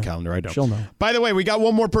 She has the calendar. I don't. She'll know. By the way, we got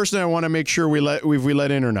one more person I want to make sure we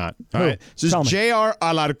let in or not. All right. This is J.R.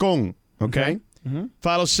 Alarcon. Okay. Mm-hmm.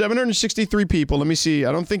 Follows 763 people. Let me see.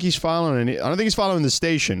 I don't think he's following any. I don't think he's following the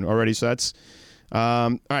station already. So that's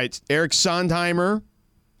all right. Eric Sondheimer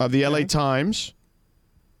of the LA Times.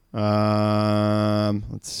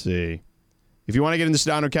 Let's see. If you want to get in this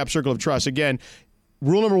Down Cap Circle of Trust, again,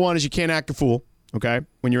 rule number 1 is you can't act a fool. Okay,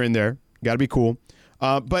 when you're in there, you got to be cool.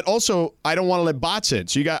 But also, I don't want to let bots in.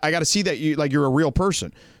 So I got to see that you're a real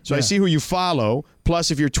person. So I see who you follow. Plus,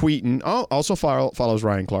 if you're tweeting, also follows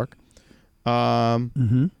Ryan Clark. Sam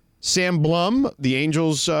Blum, the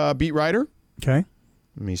Angels beat writer. Okay.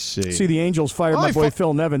 Let me see. See the Angels fired my boy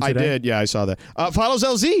Phil Nevin today. I did. Yeah, I saw that. Follows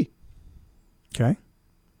LZ. Okay.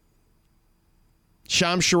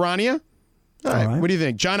 Sham Sharania. All right. What do you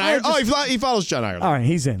think? John Ireland. He follows John Ireland. All right,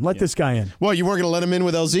 he's in. Let this guy in. Well, you weren't going to let him in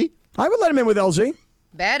with LZ? I would let him in with LZ.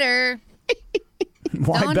 Better.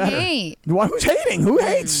 Why Don't better? hate. Why? Who's hating? Who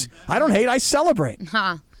hates? I don't hate. I celebrate.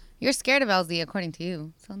 Huh. You're scared of LZ, according to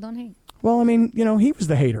you, so don't hate. Well, I mean, he was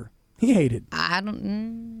the hater. He hated. I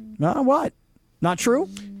don't. What? Not true?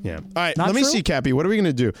 Yeah. All right. Let me see, Cappy. What are we going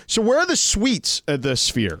to do? So where are the suites at the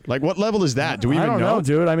Sphere? Like, what level is that? Do we even know? I don't know,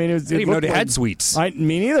 dude. I mean, I didn't even know they had suites.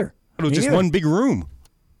 Me neither. It was just one big room.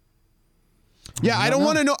 Yeah, I don't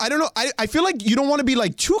want to know. I don't know. I feel like you don't want to be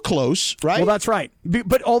like too close, right? Well, that's right.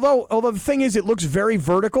 But although the thing is, it looks very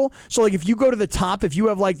vertical. So like if you go to the top, if you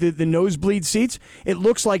have like the nosebleed seats, it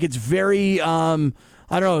looks like it's very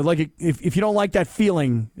I don't know. Like if you don't like that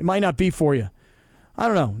feeling, it might not be for you. I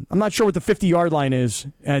don't know. I'm not sure what the 50-yard line is.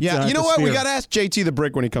 You know what? We got to ask JT the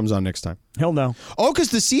Brick when he comes on next time. He'll know. Oh, because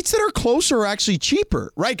the seats that are closer are actually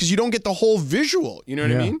cheaper, right? Because you don't get the whole visual. You know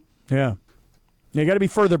what I mean? Yeah. You got to be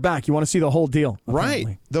further back. You want to see the whole deal.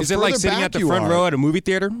 Right. Is it like sitting at the front row at a movie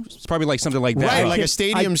theater? It's probably like something like that. Right, like a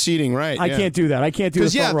stadium seating, right. I can't do that. I can't do the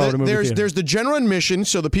front row at a movie theater. There's the general admission,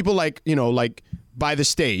 so the people like by the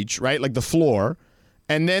stage, right? Like the floor.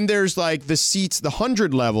 And then there's like the seats, the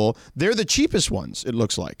 100 level. They're the cheapest ones, it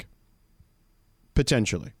looks like.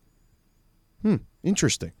 Potentially.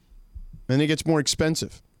 Interesting. And it gets more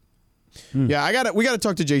expensive. Yeah, we got to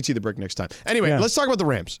talk to JT the Brick next time. Anyway, let's talk about the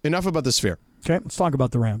Rams. Enough about the Sphere. Okay, let's talk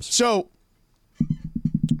about the Rams. So,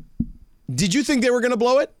 did you think they were going to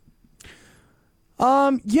blow it?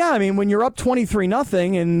 Yeah, I mean, when you're up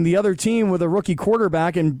 23-0 and the other team with a rookie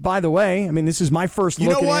quarterback, and by the way, I mean, this is my first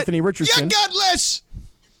look at Anthony Richardson. You're gutless!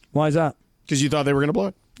 Why is that? Because you thought they were going to blow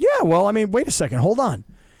it? Yeah, well, I mean, wait a second. Hold on.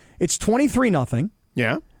 It's 23-0.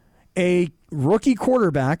 Yeah. A rookie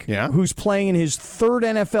quarterback who's playing in his third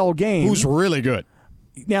NFL game. Who's really good.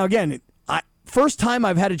 Now, again, first time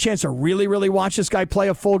I've had a chance to really, really watch this guy play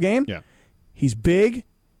a full game. Yeah. He's big.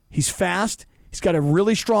 He's fast. He's got a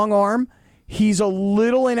really strong arm. He's a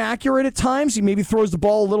little inaccurate at times. He maybe throws the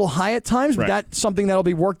ball a little high at times, but that's something that'll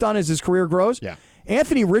be worked on as his career grows. Yeah.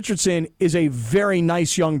 Anthony Richardson is a very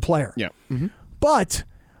nice young player. Yeah. But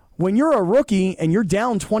when you're a rookie and you're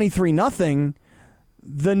down 23-0,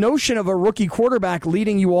 the notion of a rookie quarterback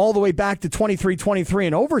leading you all the way back to 23-23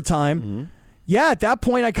 in overtime, at that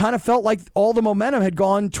point I kind of felt like all the momentum had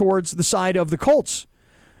gone towards the side of the Colts.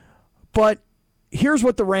 But here's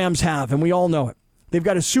what the Rams have, and we all know it. They've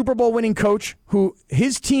got a Super Bowl winning coach who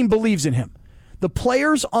his team believes in him. The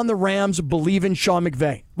players on the Rams believe in Sean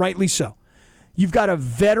McVay, rightly so. You've got a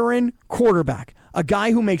veteran quarterback, a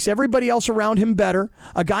guy who makes everybody else around him better,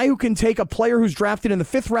 a guy who can take a player who's drafted in the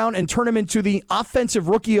 5th round and turn him into the offensive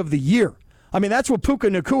rookie of the year. I mean, that's what Puka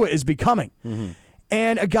Nacua is becoming.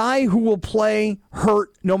 And a guy who will play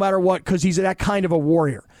hurt no matter what because he's that kind of a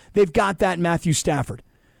warrior. They've got that in Matthew Stafford.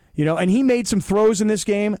 And he made some throws in this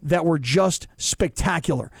game that were just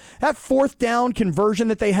spectacular. That 4th down conversion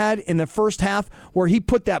that they had in the first half where he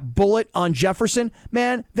put that bullet on Jefferson,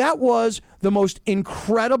 man, that was the most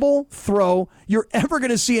incredible throw you're ever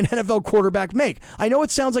going to see an NFL quarterback make. I know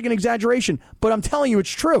it sounds like an exaggeration, but I'm telling you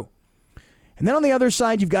it's true. And then on the other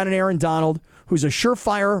side, you've got an Aaron Donald who's a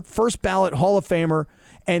surefire first ballot Hall of Famer,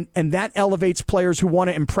 and that elevates players who want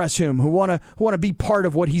to impress him, who want to be part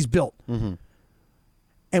of what he's built. Mm-hmm.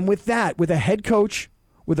 And with that, with a head coach,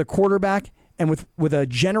 with a quarterback, and with a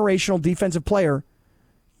generational defensive player,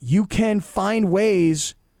 you can find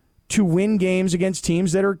ways to win games against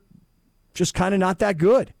teams that are just kind of not that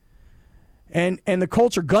good. And the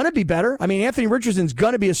Colts are going to be better. I mean, Anthony Richardson's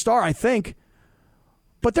going to be a star, I think.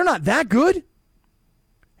 But they're not that good.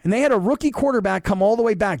 And they had a rookie quarterback come all the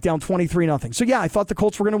way back down 23-0. So, yeah, I thought the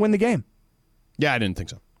Colts were going to win the game. Yeah, I didn't think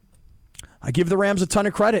so. I give the Rams a ton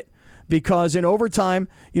of credit. Because in overtime,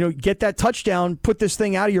 get that touchdown, put this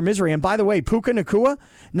thing out of your misery. And by the way, Puka Nacua,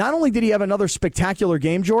 not only did he have another spectacular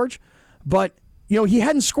game, George, but he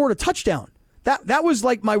hadn't scored a touchdown. That was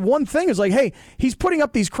like my one thing is like, hey, he's putting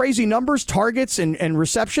up these crazy numbers, targets and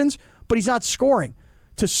receptions, but he's not scoring.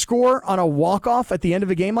 To score on a walk-off at the end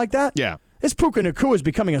of a game like that? Yeah. This Puka Nacua is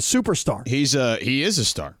becoming a superstar. He is a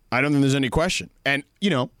star. I don't think there's any question. And,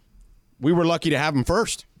 we were lucky to have him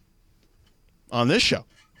first on this show.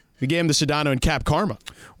 We gave him the Sedano and Cap Karma.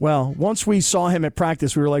 Well, once we saw him at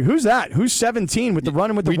practice, we were like, who's that? Who's 17 with the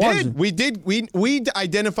running with the ones? We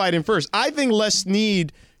identified him first. I think Les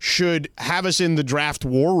Snead should have us in the draft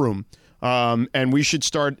war room, and we should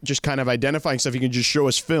start just kind of identifying stuff. He can just show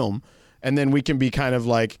us film, and then we can be kind of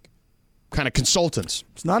consultants.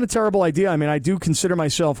 It's not a terrible idea. I mean, I do consider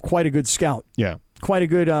myself quite a good scout. Yeah. Quite a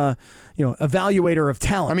good, evaluator of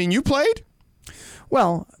talent. I mean, you played?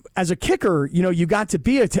 Well, as a kicker, you got to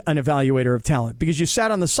be an evaluator of talent because you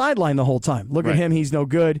sat on the sideline the whole time. Look at him, he's no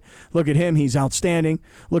good. Look at him, he's outstanding.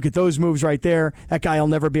 Look at those moves right there. That guy will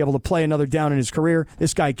never be able to play another down in his career.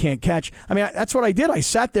 This guy can't catch. I mean, that's what I did. I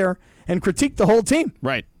sat there and critiqued the whole team.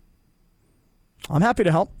 Right. I'm happy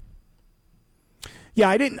to help. Yeah,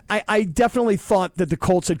 I definitely thought that the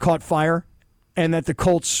Colts had caught fire and that the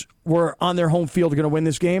Colts were on their home field going to win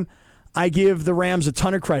this game. I give the Rams a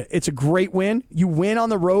ton of credit. It's a great win. You win on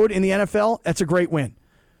the road in the NFL, that's a great win.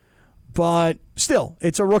 But still,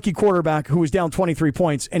 it's a rookie quarterback who was down 23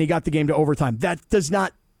 points, and he got the game to overtime. That does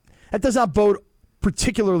not bode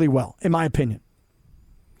particularly well, in my opinion.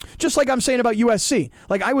 Just like I'm saying about USC.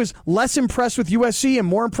 Like, I was less impressed with USC and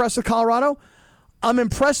more impressed with Colorado. I'm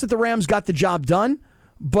impressed that the Rams got the job done,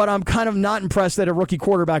 but I'm kind of not impressed that a rookie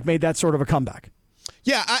quarterback made that sort of a comeback.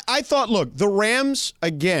 Yeah, I thought, look, the Rams,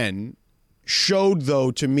 again, showed,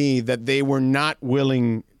 though, to me that they were not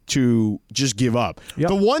willing to just give up. Yep.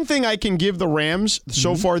 The one thing I can give the Rams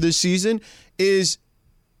so far this season is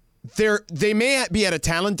they may be at a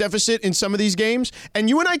talent deficit in some of these games. And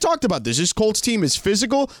you and I talked about this. This Colts team is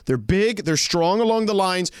physical. They're big. They're strong along the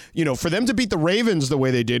lines. For them to beat the Ravens the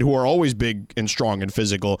way they did, who are always big and strong and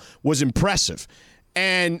physical, was impressive.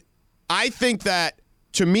 And I think that,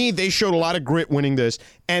 to me, they showed a lot of grit winning this,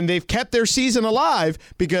 and they've kept their season alive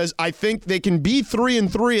because I think they can be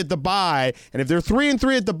 3-3 at the bye. And if they're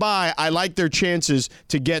 3-3 at the bye, I like their chances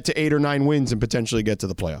to get to 8 or 9 wins and potentially get to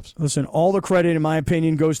the playoffs. Listen, all the credit, in my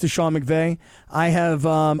opinion, goes to Sean McVay.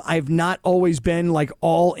 I've not always been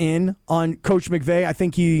all in on Coach McVay. I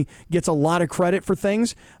think he gets a lot of credit for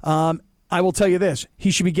things. I will tell you this. He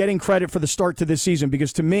should be getting credit for the start to this season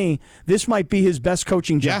because, to me, this might be his best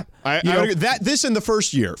coaching job. Yeah, this in the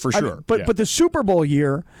first year, for sure. But the Super Bowl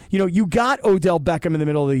year, you got Odell Beckham in the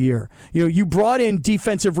middle of the year. You brought in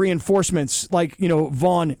defensive reinforcements like,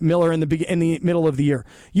 Von Miller in the middle of the year.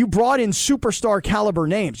 You brought in superstar caliber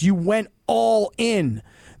names. You went all in.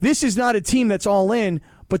 This is not a team that's all in,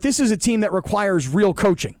 but this is a team that requires real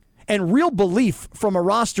coaching and real belief from a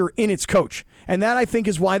roster in its coach. And that, I think,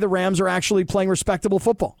 is why the Rams are actually playing respectable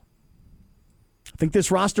football. I think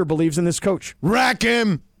this roster believes in this coach. Rack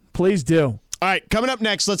him! Please do. All right, coming up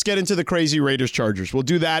next, let's get into the crazy Raiders-Chargers. We'll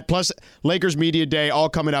do that, plus Lakers Media Day, all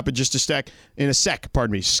coming up in just a sec.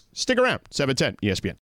 Stick around, 710 ESPN.